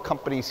number of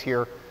companies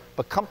here,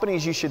 but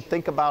companies you should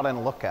think about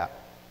and look at.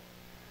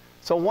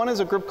 So one is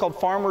a group called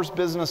Farmers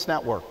Business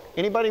Network.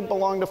 Anybody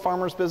belong to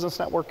Farmers Business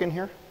Network in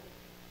here?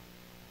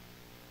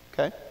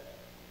 Okay.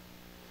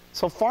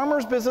 So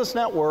Farmers Business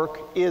Network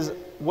is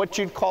what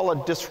you'd call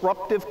a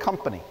disruptive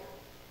company.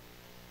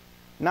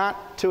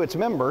 not to its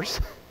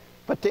members,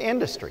 but to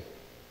industry.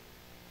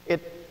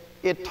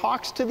 It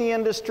talks to the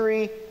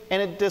industry,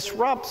 and it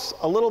disrupts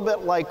a little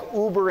bit like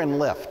Uber and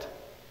Lyft.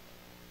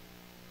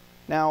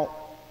 Now,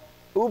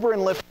 Uber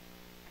and Lyft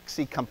are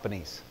taxi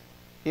companies.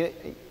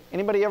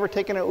 Anybody ever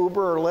taken an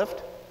Uber or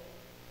Lyft?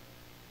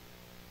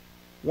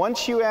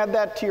 Once you add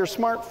that to your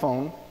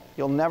smartphone,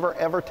 you'll never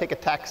ever take a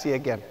taxi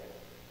again.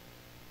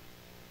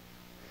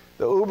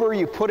 The Uber,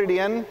 you put it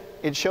in,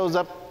 it shows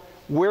up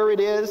where it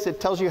is, it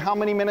tells you how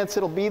many minutes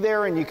it'll be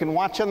there, and you can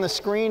watch on the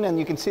screen and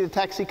you can see the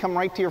taxi come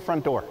right to your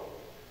front door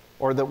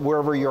or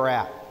wherever you're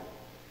at.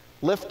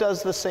 Lyft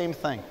does the same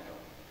thing.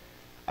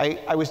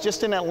 I was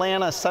just in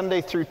Atlanta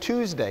Sunday through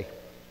Tuesday.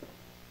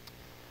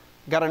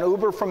 Got an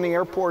Uber from the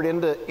airport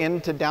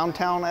into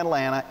downtown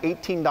Atlanta,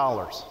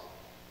 $18.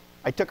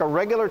 I took a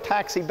regular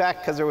taxi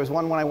back because there was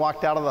one when I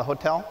walked out of the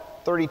hotel,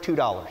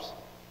 $32.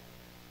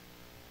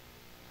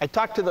 I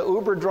talked to the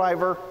Uber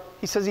driver.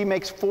 He says he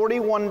makes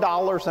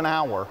 $41 an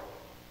hour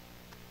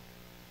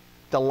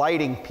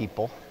delighting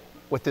people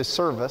with his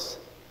service.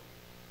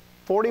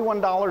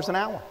 $41 an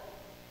hour.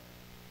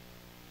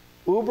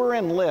 Uber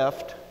and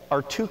Lyft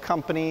are two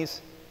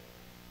companies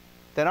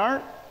that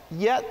aren't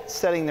yet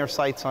setting their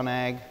sights on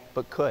ag,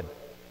 but could.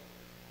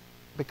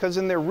 Because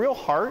in their real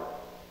heart,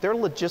 they're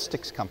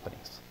logistics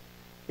companies.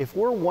 If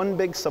we're one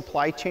big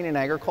supply chain in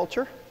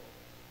agriculture,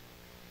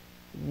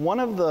 one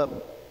of the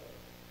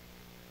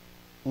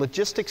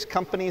logistics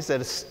companies that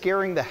is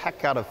scaring the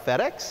heck out of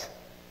FedEx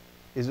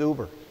is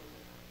Uber.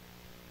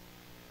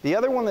 The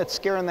other one that's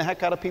scaring the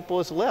heck out of people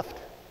is Lyft.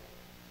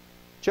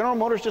 General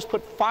Motors just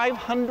put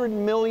 $500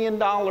 million into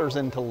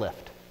Lyft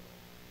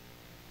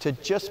to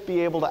just be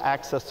able to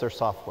access their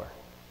software.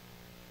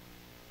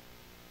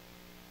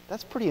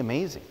 That's pretty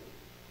amazing.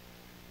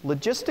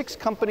 Logistics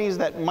companies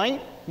that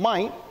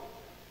might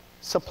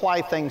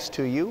supply things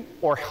to you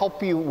or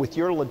help you with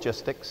your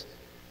logistics.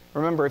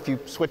 Remember, if you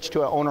switch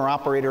to an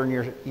owner-operator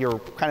and you're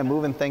kind of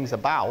moving things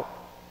about,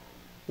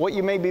 what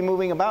you may be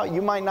moving about,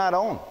 you might not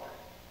own.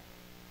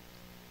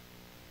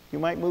 You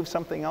might move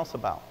something else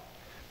about.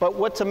 But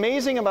what's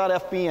amazing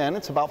about FBN,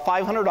 it's about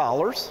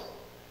 $500.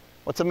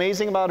 What's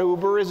amazing about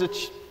Uber is it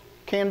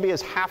can be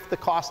as half the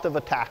cost of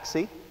a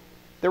taxi.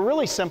 They're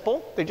really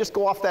simple. They just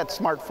go off that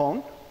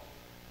smartphone.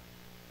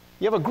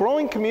 You have a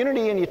growing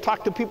community and you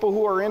talk to people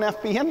who are in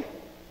FBN,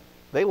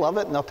 they love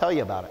it and they'll tell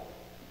you about it.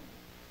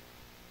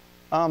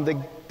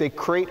 They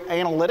create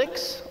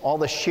analytics, all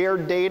the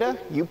shared data.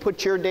 You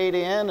put your data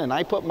in and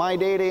I put my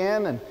data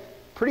in, and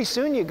pretty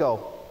soon you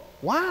go,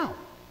 wow.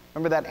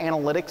 Remember that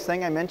analytics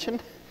thing I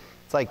mentioned?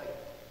 It's like,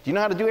 do you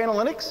know how to do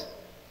analytics?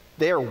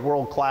 They are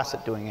world class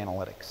at doing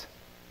analytics.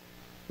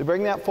 To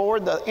bring that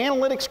forward, the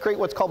analytics create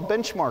what's called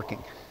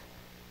benchmarking.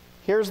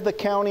 Here's the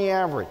county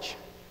average.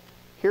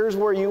 Here's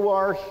where you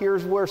are,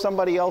 here's where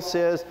somebody else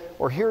is,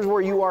 or here's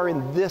where you are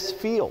in this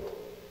field.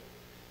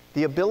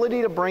 The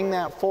ability to bring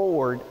that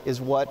forward is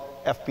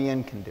what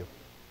FBN can do.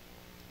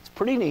 It's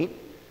pretty neat.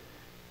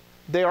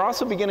 They are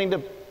also beginning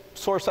to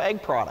source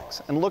ag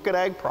products and look at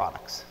ag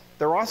products.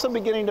 They're also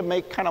beginning to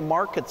make kind of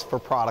markets for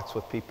products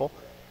with people,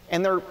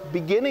 and they're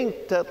beginning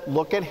to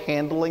look at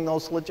handling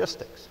those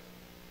logistics.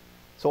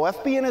 So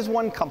FBN is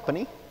one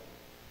company.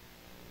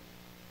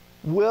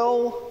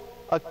 Will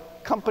a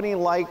company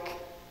like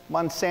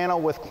Monsanto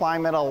with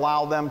climate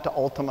allow them to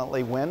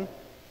ultimately win?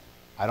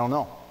 I don't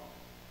know.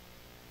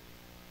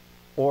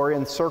 Or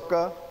in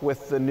Circa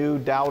with the new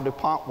Dow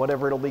DuPont,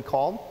 whatever it'll be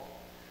called.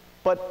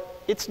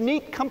 But it's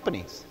neat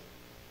companies.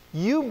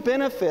 You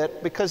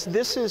benefit because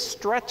this is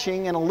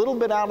stretching and a little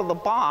bit out of the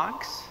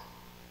box,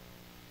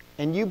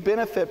 and you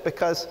benefit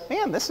because,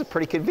 man, this is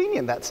pretty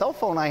convenient. That cell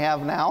phone I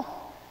have now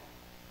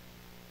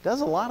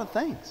does a lot of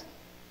things.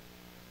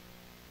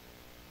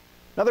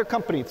 Another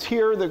company, it's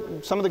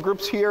here, some of the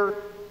groups here,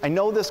 I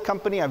know this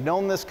company, I've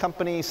known this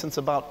company since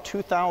about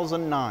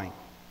 2009.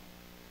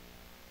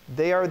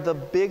 They are the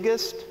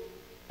biggest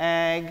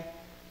ag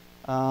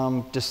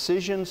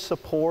decision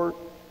support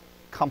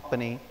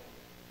company,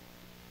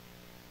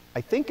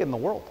 I think, in the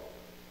world.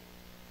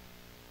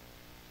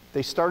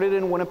 They started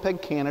in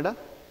Winnipeg, Canada.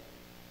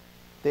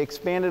 They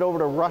expanded over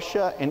to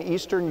Russia and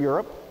Eastern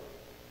Europe.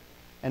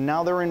 And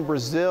now they're in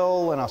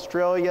Brazil and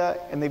Australia,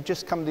 and they've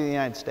just come to the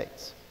United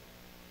States.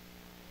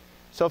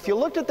 So if you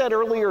looked at that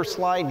earlier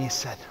slide and you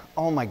said,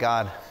 oh my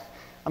God,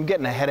 I'm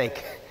getting a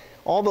headache.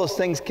 All those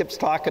things Kip's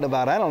talking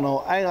about, I don't know,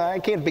 I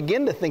can't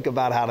begin to think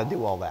about how to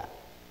do all that.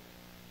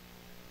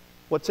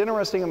 What's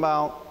interesting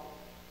about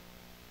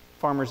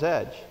Farmer's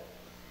Edge,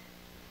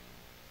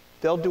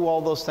 they'll do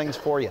all those things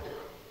for you.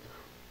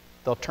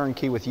 They'll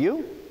turnkey with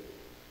you.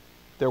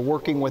 They're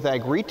working with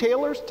ag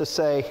retailers to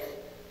say,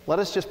 let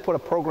us just put a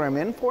program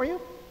in for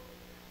you.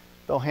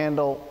 They'll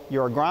handle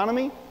your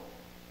agronomy,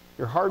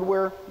 your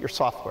hardware, your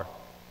software.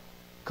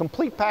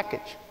 Complete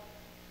package.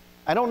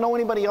 I don't know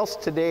anybody else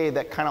today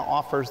that kind of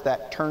offers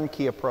that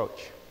turnkey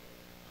approach.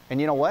 And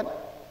you know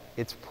what?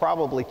 It's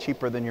probably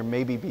cheaper than you're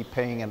maybe be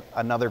paying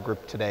another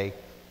group today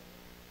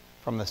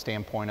from the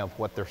standpoint of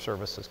what their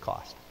services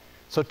cost.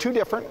 So two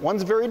different.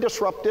 One's very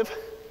disruptive.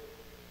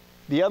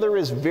 The other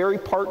is very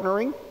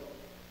partnering.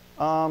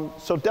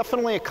 So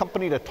definitely a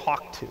company to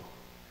talk to.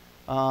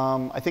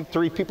 I think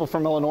 3 people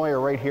from Illinois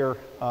are right here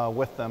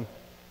with them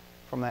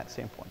from that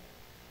standpoint.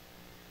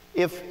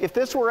 If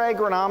this were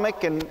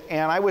agronomic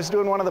and I was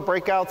doing one of the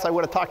breakouts, I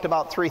would have talked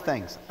about 3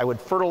 things. I would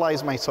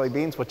fertilize my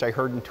soybeans, which I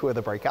heard in 2 of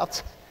the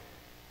breakouts.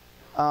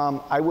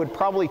 I would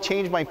probably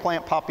change my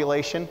plant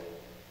population,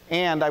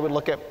 and I would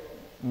look at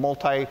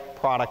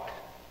multi-product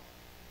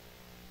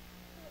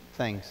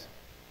things.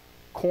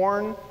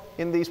 Corn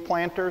in these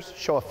planters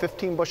show a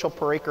 15 bushel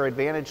per acre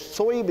advantage.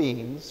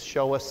 Soybeans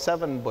show a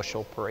 7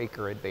 bushel per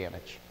acre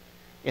advantage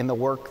in the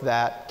work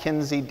that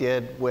Kinsey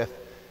did with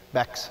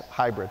Beck's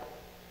hybrid.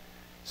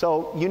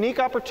 So unique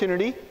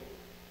opportunity.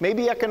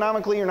 Maybe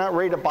economically you're not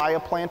ready to buy a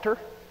planter,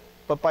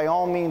 but by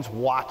all means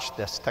watch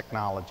this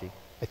technology.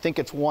 I think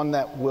it's one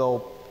that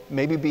will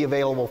maybe be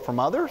available from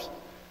others,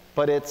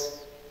 but it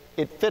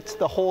fits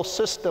the whole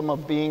system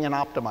of being an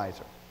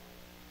optimizer.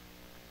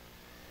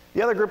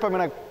 The other group, I'm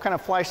going to kind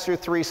of flash through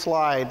 3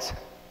 slides.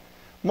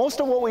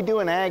 Most of what we do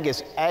in ag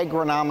is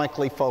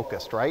agronomically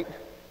focused, right?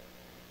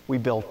 We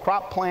build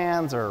crop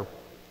plans or,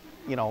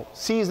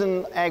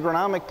 season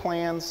agronomic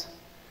plans.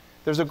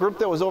 There's a group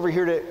that was over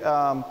here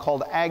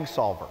called Ag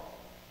Solver.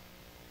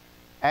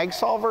 Ag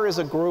Solver is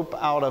a group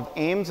out of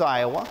Ames,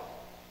 Iowa.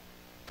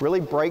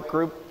 Really bright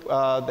group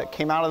that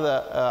came out of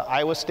the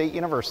Iowa State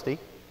University.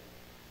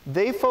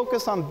 They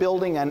focus on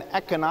building an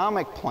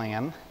economic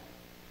plan.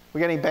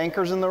 We got any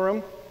bankers in the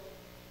room?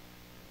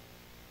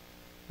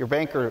 Your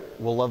banker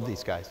will love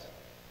these guys,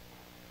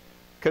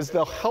 because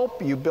they'll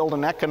help you build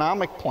an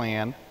economic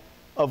plan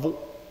of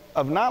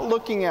not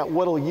looking at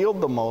what'll yield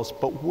the most,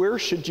 but where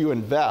should you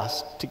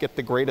invest to get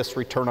the greatest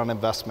return on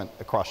investment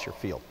across your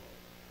field.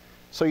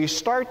 So you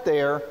start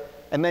there,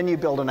 and then you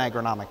build an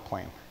agronomic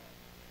plan.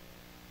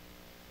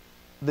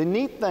 The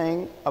neat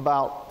thing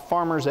about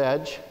Farmer's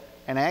Edge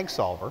and Ag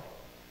Solver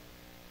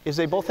is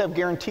they both have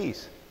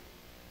guarantees.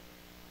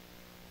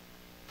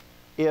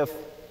 If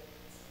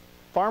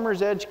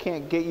Farmer's Edge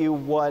can't get you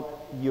what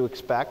you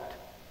expect,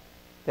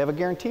 they have a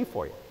guarantee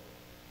for you.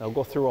 They'll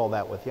go through all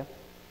that with you.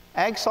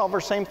 Ag Solver,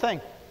 same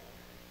thing.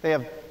 They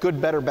have good,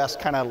 better,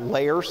 best kind of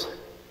layers.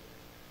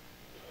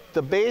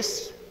 The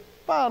base,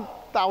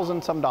 about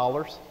 $1,000 some.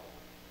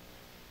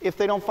 If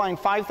they don't find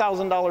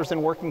 $5,000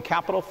 in working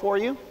capital for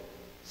you,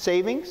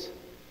 savings,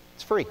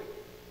 it's free.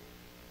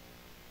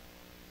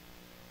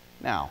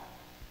 Now,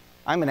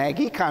 I'm an ag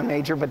econ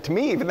major, but to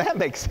me, even that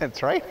makes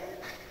sense, right?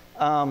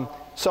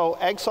 So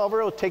Ag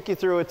Solver will take you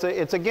through,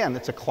 it's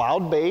a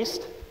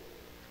cloud-based,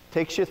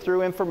 takes you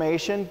through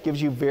information,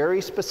 gives you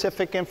very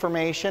specific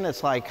information.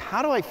 It's like,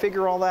 how do I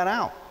figure all that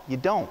out? You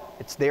don't.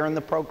 It's there in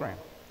the program.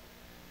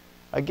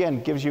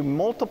 Again, gives you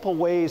multiple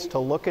ways to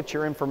look at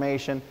your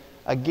information.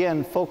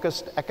 Again,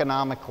 focused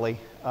economically,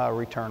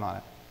 return on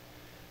it.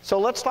 So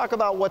let's talk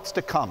about what's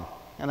to come.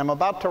 And I'm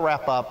about to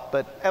wrap up,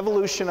 but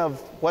evolution of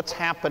what's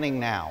happening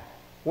now.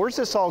 Where's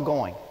this all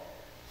going?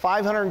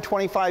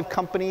 525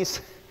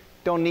 companies.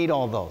 Don't need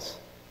all those.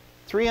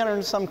 300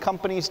 and some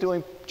companies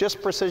doing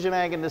just precision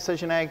ag and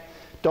decision ag,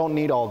 don't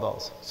need all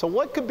those. So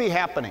what could be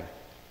happening?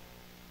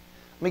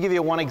 Let me give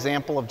you one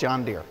example of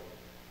John Deere.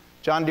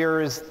 John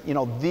Deere is,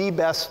 the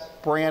best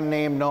brand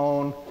name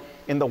known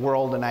in the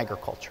world in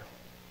agriculture.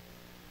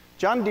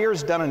 John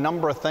Deere's done a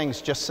number of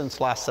things just since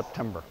last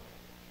September.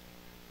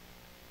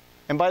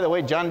 And by the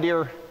way, John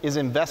Deere is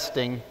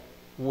investing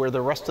where the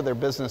rest of their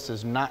business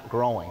is not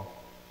growing.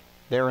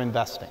 They're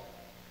investing.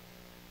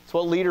 It's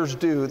what leaders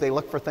do. They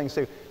look for things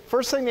to do.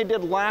 First thing they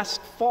did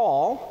last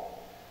fall,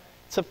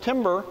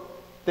 September,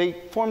 they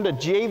formed a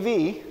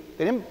JV.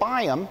 They didn't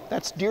buy them.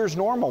 That's Deere's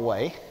normal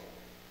way.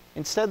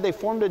 Instead, they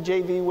formed a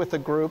JV with a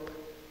group.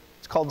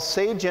 It's called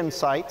Sage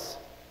Insights.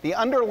 The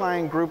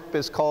underlying group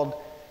is called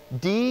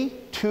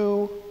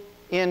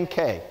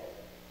D2NK.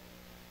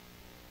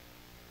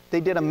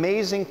 They did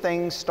amazing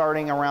things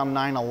starting around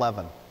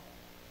 9/11.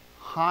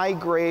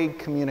 High-grade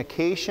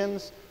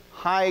communications,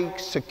 high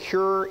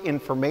secure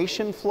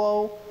information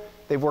flow.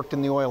 They've worked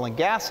in the oil and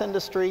gas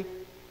industry.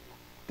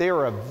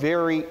 They're a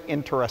very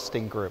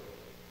interesting group.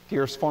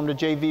 Deere's formed a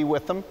JV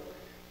with them.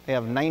 They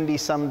have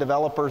 90-some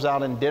developers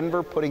out in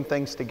Denver putting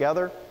things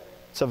together.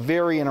 It's a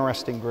very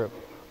interesting group.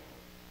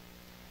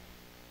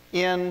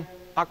 In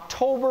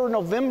October,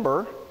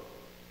 November,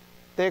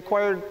 they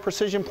acquired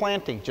Precision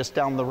Planting just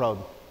down the road.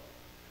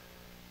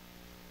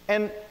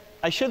 And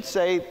I should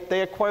say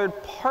they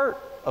acquired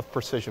part of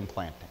Precision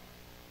Planting.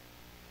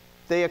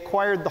 They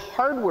acquired the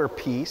hardware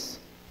piece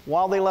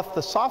while they left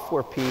the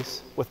software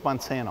piece with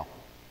Monsanto.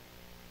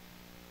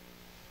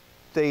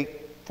 They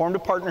formed a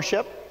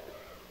partnership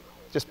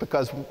just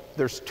because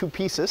there's 2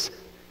 pieces.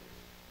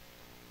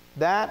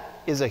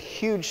 That is a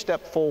huge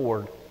step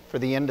forward for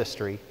the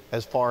industry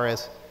as far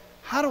as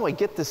how do I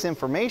get this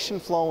information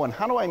flow and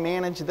how do I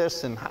manage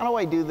this and how do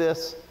I do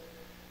this?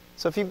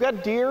 So if you've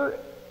got Deere,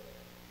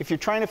 if you're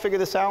trying to figure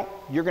this out,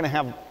 you're going to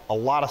have a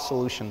lot of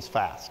solutions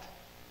fast.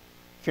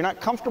 If you're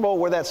not comfortable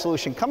where that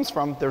solution comes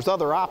from, there's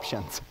other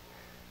options.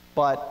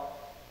 But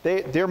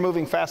they're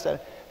moving fast.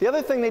 The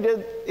other thing they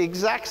did the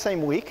exact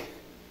same week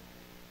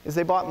is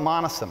they bought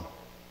Monosem.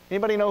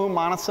 Anybody know who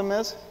Monosem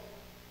is?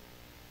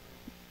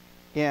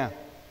 Yeah.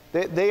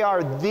 They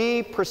are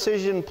the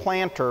precision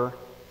planter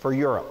for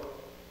Europe.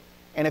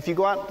 And if you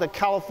go out to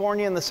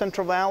California in the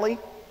Central Valley,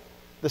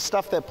 the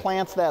stuff that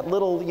plants that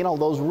little, you know,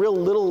 those real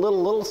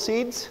little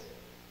seeds,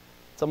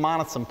 it's a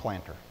Monosem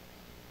planter.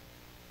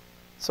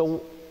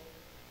 So,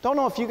 don't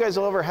know if you guys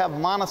will ever have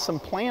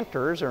Monosem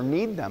planters or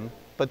need them,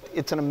 but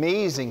it's an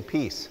amazing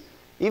piece.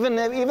 Even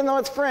though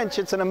it's French,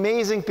 it's an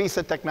amazing piece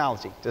of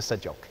technology. Just a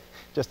joke,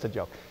 just a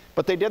joke.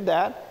 But they did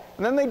that,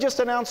 and then they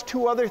just announced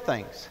two other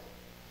things.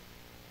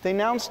 They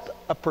announced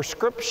a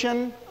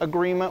prescription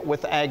agreement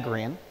with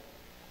Agrion.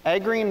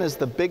 Agrion is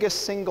the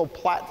biggest single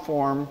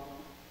platform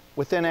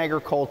within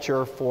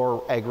agriculture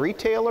for ag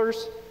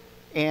retailers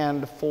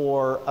and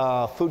for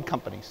food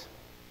companies.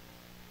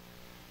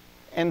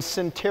 And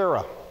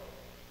Centera.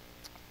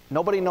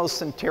 Nobody knows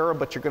Centera,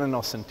 but you're going to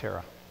know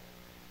Centera.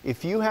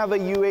 If you have a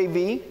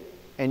UAV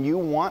and you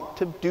want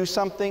to do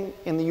something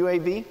in the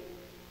UAV,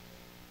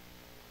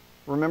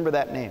 remember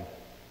that name.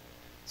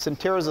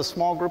 Centera is a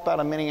small group out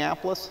of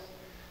Minneapolis,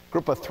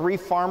 group of 3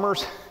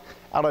 farmers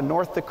out of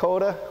North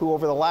Dakota who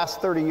over the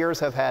last 30 years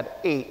have had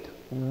 8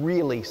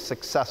 really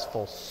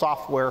successful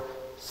software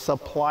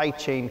supply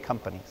chain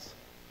companies.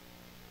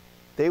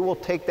 They will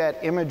take that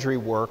imagery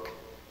work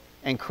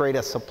and create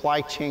a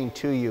supply chain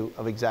to you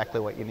of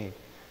exactly what you need.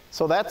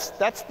 So that's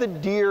the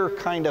Deere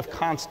kind of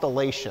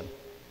constellation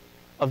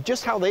of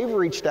just how they've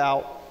reached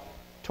out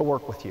to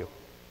work with you.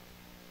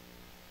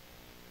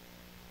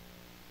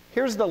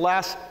 Here's the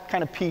last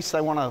kind of piece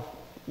I want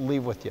to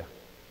leave with you.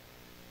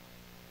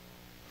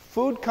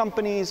 Food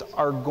companies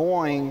are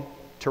going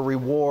to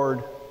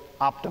reward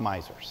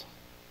optimizers.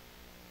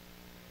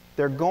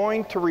 They're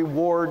going to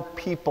reward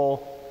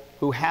people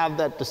who have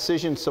that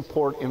decision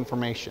support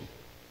information.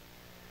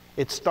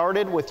 It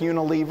started with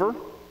Unilever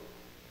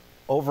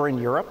over in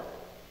Europe.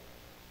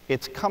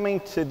 It's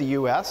coming to the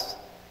US,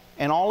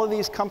 and all of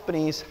these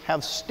companies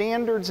have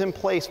standards in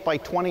place by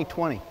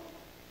 2020.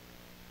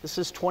 This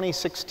is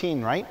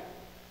 2016, right?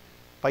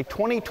 By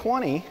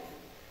 2020,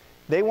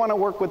 they want to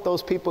work with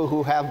those people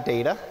who have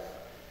data.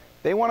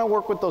 They want to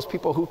work with those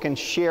people who can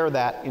share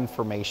that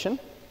information.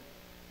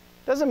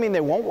 Doesn't mean they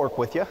won't work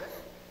with you,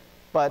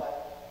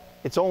 but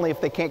it's only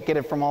if they can't get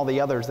it from all the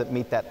others that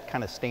meet that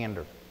kind of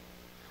standard.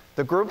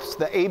 The groups,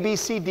 the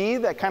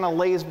ABCD that kind of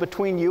lays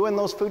between you and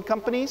those food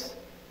companies,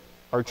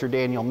 Archer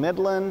Daniel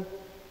Midland,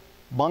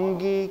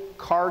 Bunge,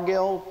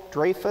 Cargill,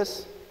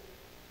 Dreyfus,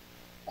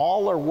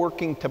 all are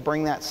working to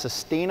bring that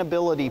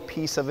sustainability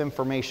piece of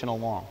information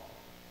along.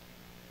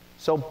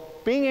 So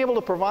being able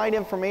to provide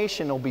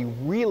information will be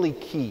really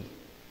key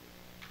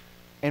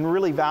and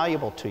really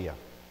valuable to you.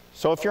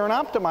 So if you're an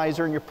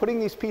optimizer and you're putting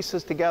these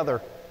pieces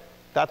together,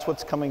 that's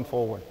what's coming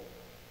forward.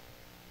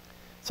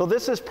 So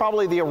this is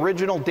probably the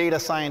original data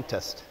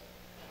scientist.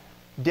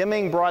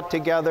 Deming brought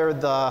together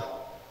the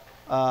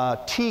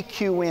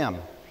TQM.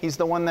 He's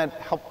the one that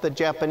helped the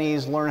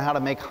Japanese learn how to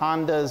make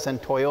Hondas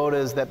and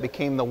Toyotas that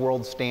became the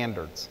world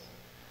standards.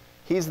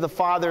 He's the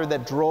father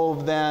that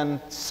drove then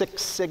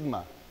Six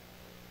Sigma.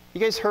 You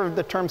guys heard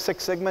the term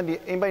Six Sigma?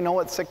 Anybody know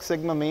what Six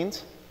Sigma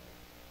means?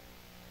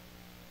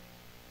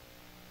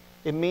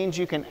 It means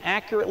you can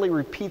accurately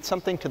repeat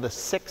something to the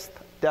 6th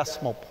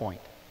decimal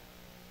point.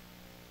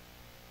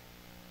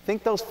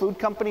 Think those food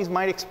companies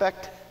might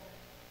expect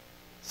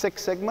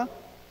Six Sigma?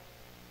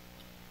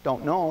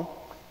 Don't know,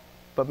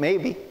 but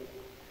maybe.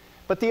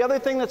 But the other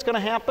thing that's going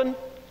to happen,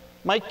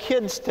 my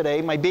kids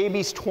today, my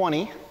baby's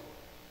 20,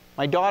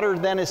 my daughter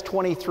then is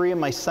 23, and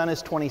my son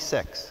is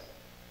 26.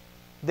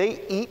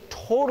 They eat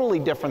totally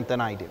different than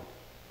I do.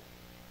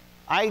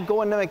 I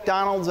go into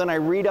McDonald's and I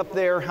read up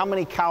there how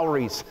many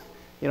calories,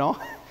 you know,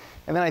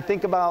 and then I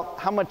think about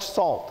how much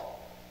salt.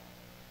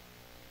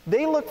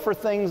 They look for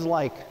things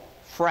like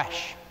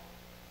fresh,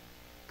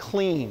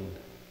 clean,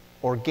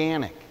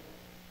 organic,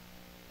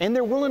 and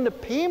they're willing to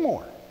pay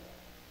more.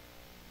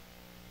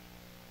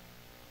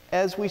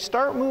 As we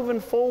start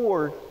moving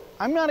forward,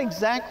 I'm not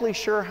exactly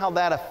sure how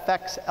that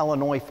affects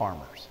Illinois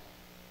farmers,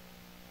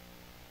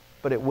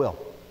 but it will.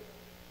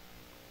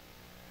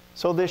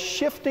 So this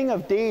shifting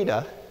of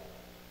data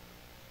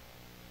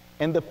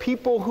and the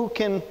people who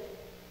can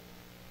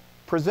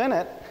present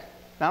it,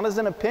 not as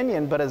an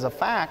opinion, but as a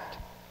fact,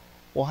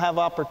 will have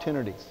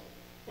opportunities.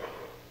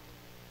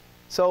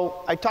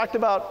 So I talked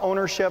about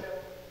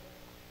ownership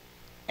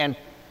and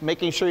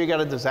making sure you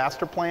got a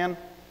disaster plan.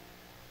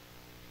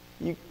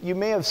 You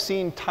may have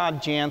seen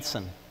Todd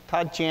Jansen.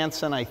 Todd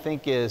Jansen, I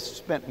think, has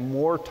spent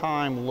more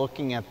time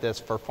looking at this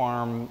for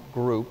farm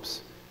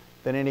groups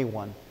than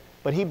anyone.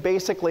 But he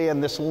basically,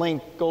 in this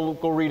link, go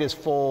read his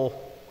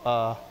full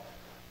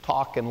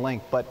talk and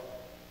link. But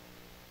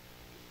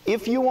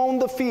if you own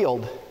the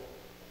field,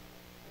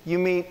 you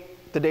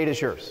meet the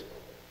data's yours.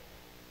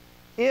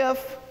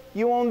 If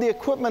you own the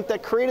equipment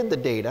that created the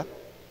data,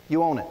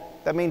 you own it.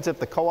 That means if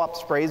the co-op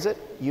sprays it,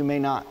 you may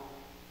not.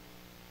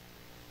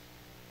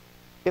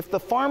 If the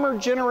farmer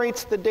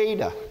generates the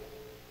data,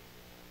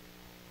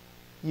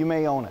 you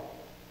may own it.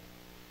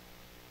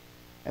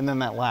 And then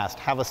that last,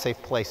 have a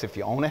safe place if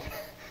you own it.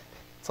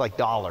 It's like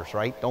dollars,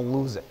 right? Don't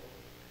lose it.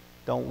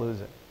 Don't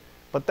lose it.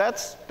 But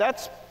that's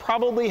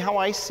probably how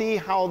I see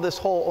how this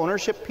whole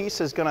ownership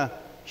piece is going to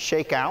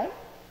shake out.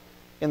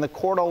 In the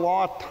court of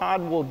law,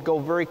 Todd will go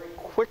very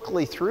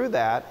quickly through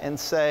that and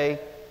say,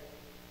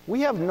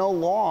 we have no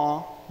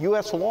law,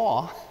 U.S.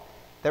 law,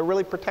 that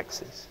really protects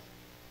these.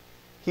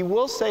 He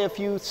will say, if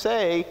you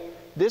say,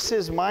 this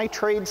is my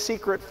trade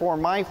secret for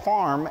my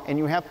farm, and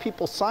you have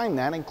people sign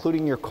that,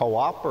 including your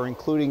co-op, or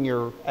including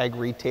your ag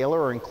retailer,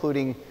 or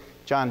including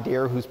John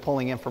Deere who's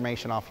pulling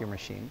information off your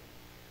machine,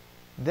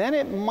 then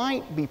it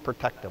might be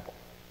protectable.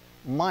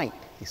 Might,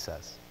 he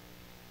says.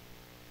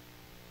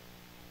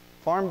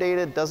 Farm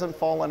data doesn't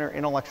fall under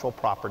intellectual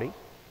property,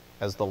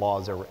 as the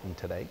laws are written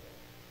today.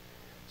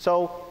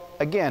 So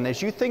again,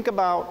 as you think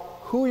about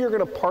who you're going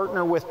to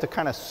partner with to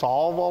kind of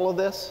solve all of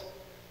this,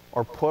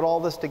 or put all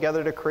this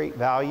together to create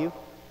value,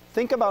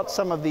 think about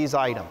some of these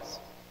items.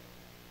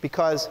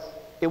 Because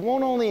it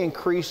won't only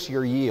increase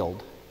your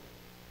yield,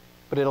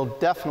 but it'll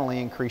definitely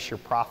increase your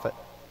profit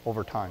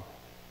over time,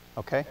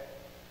 okay?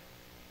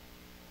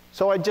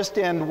 So I just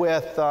end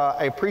with,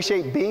 I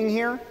appreciate being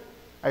here.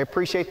 I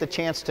appreciate the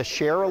chance to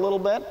share a little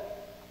bit.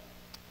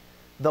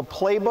 The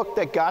playbook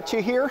that got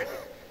you here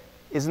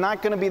is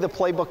not going to be the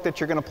playbook that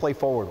you're going to play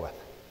forward with.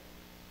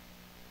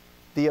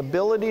 The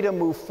ability to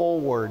move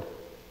forward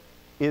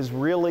is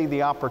really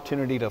the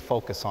opportunity to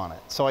focus on it.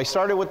 So I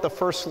started with the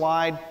first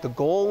slide. The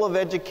goal of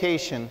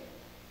education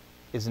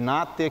is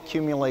not the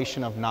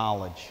accumulation of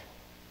knowledge,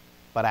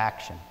 but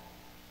action.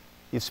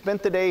 You've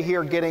spent the day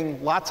here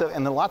getting lots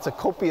of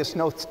copious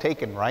notes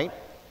taken, right?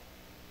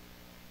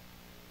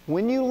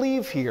 When you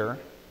leave here,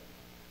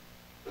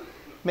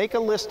 make a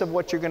list of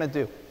what you're going to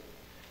do.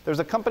 There's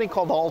a company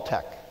called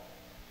Alltech.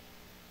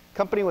 The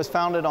company was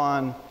founded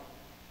on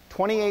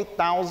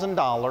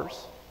 $28,000.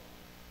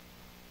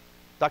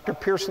 Dr.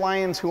 Pierce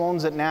Lyons, who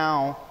owns it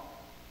now,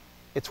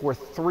 it's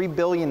worth $3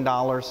 billion,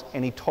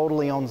 and he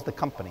totally owns the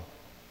company.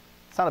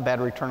 It's not a bad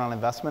return on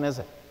investment, is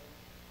it?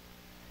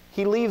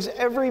 He leaves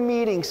every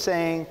meeting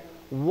saying,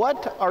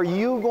 what are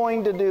you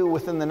going to do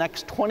within the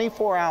next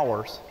 24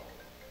 hours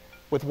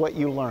with what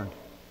you learned?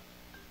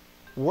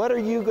 What are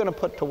you going to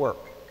put to work?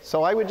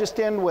 So I would just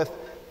end with,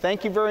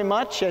 thank you very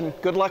much, and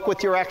good luck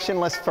with your action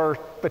list for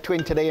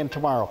between today and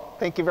tomorrow.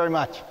 Thank you very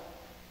much.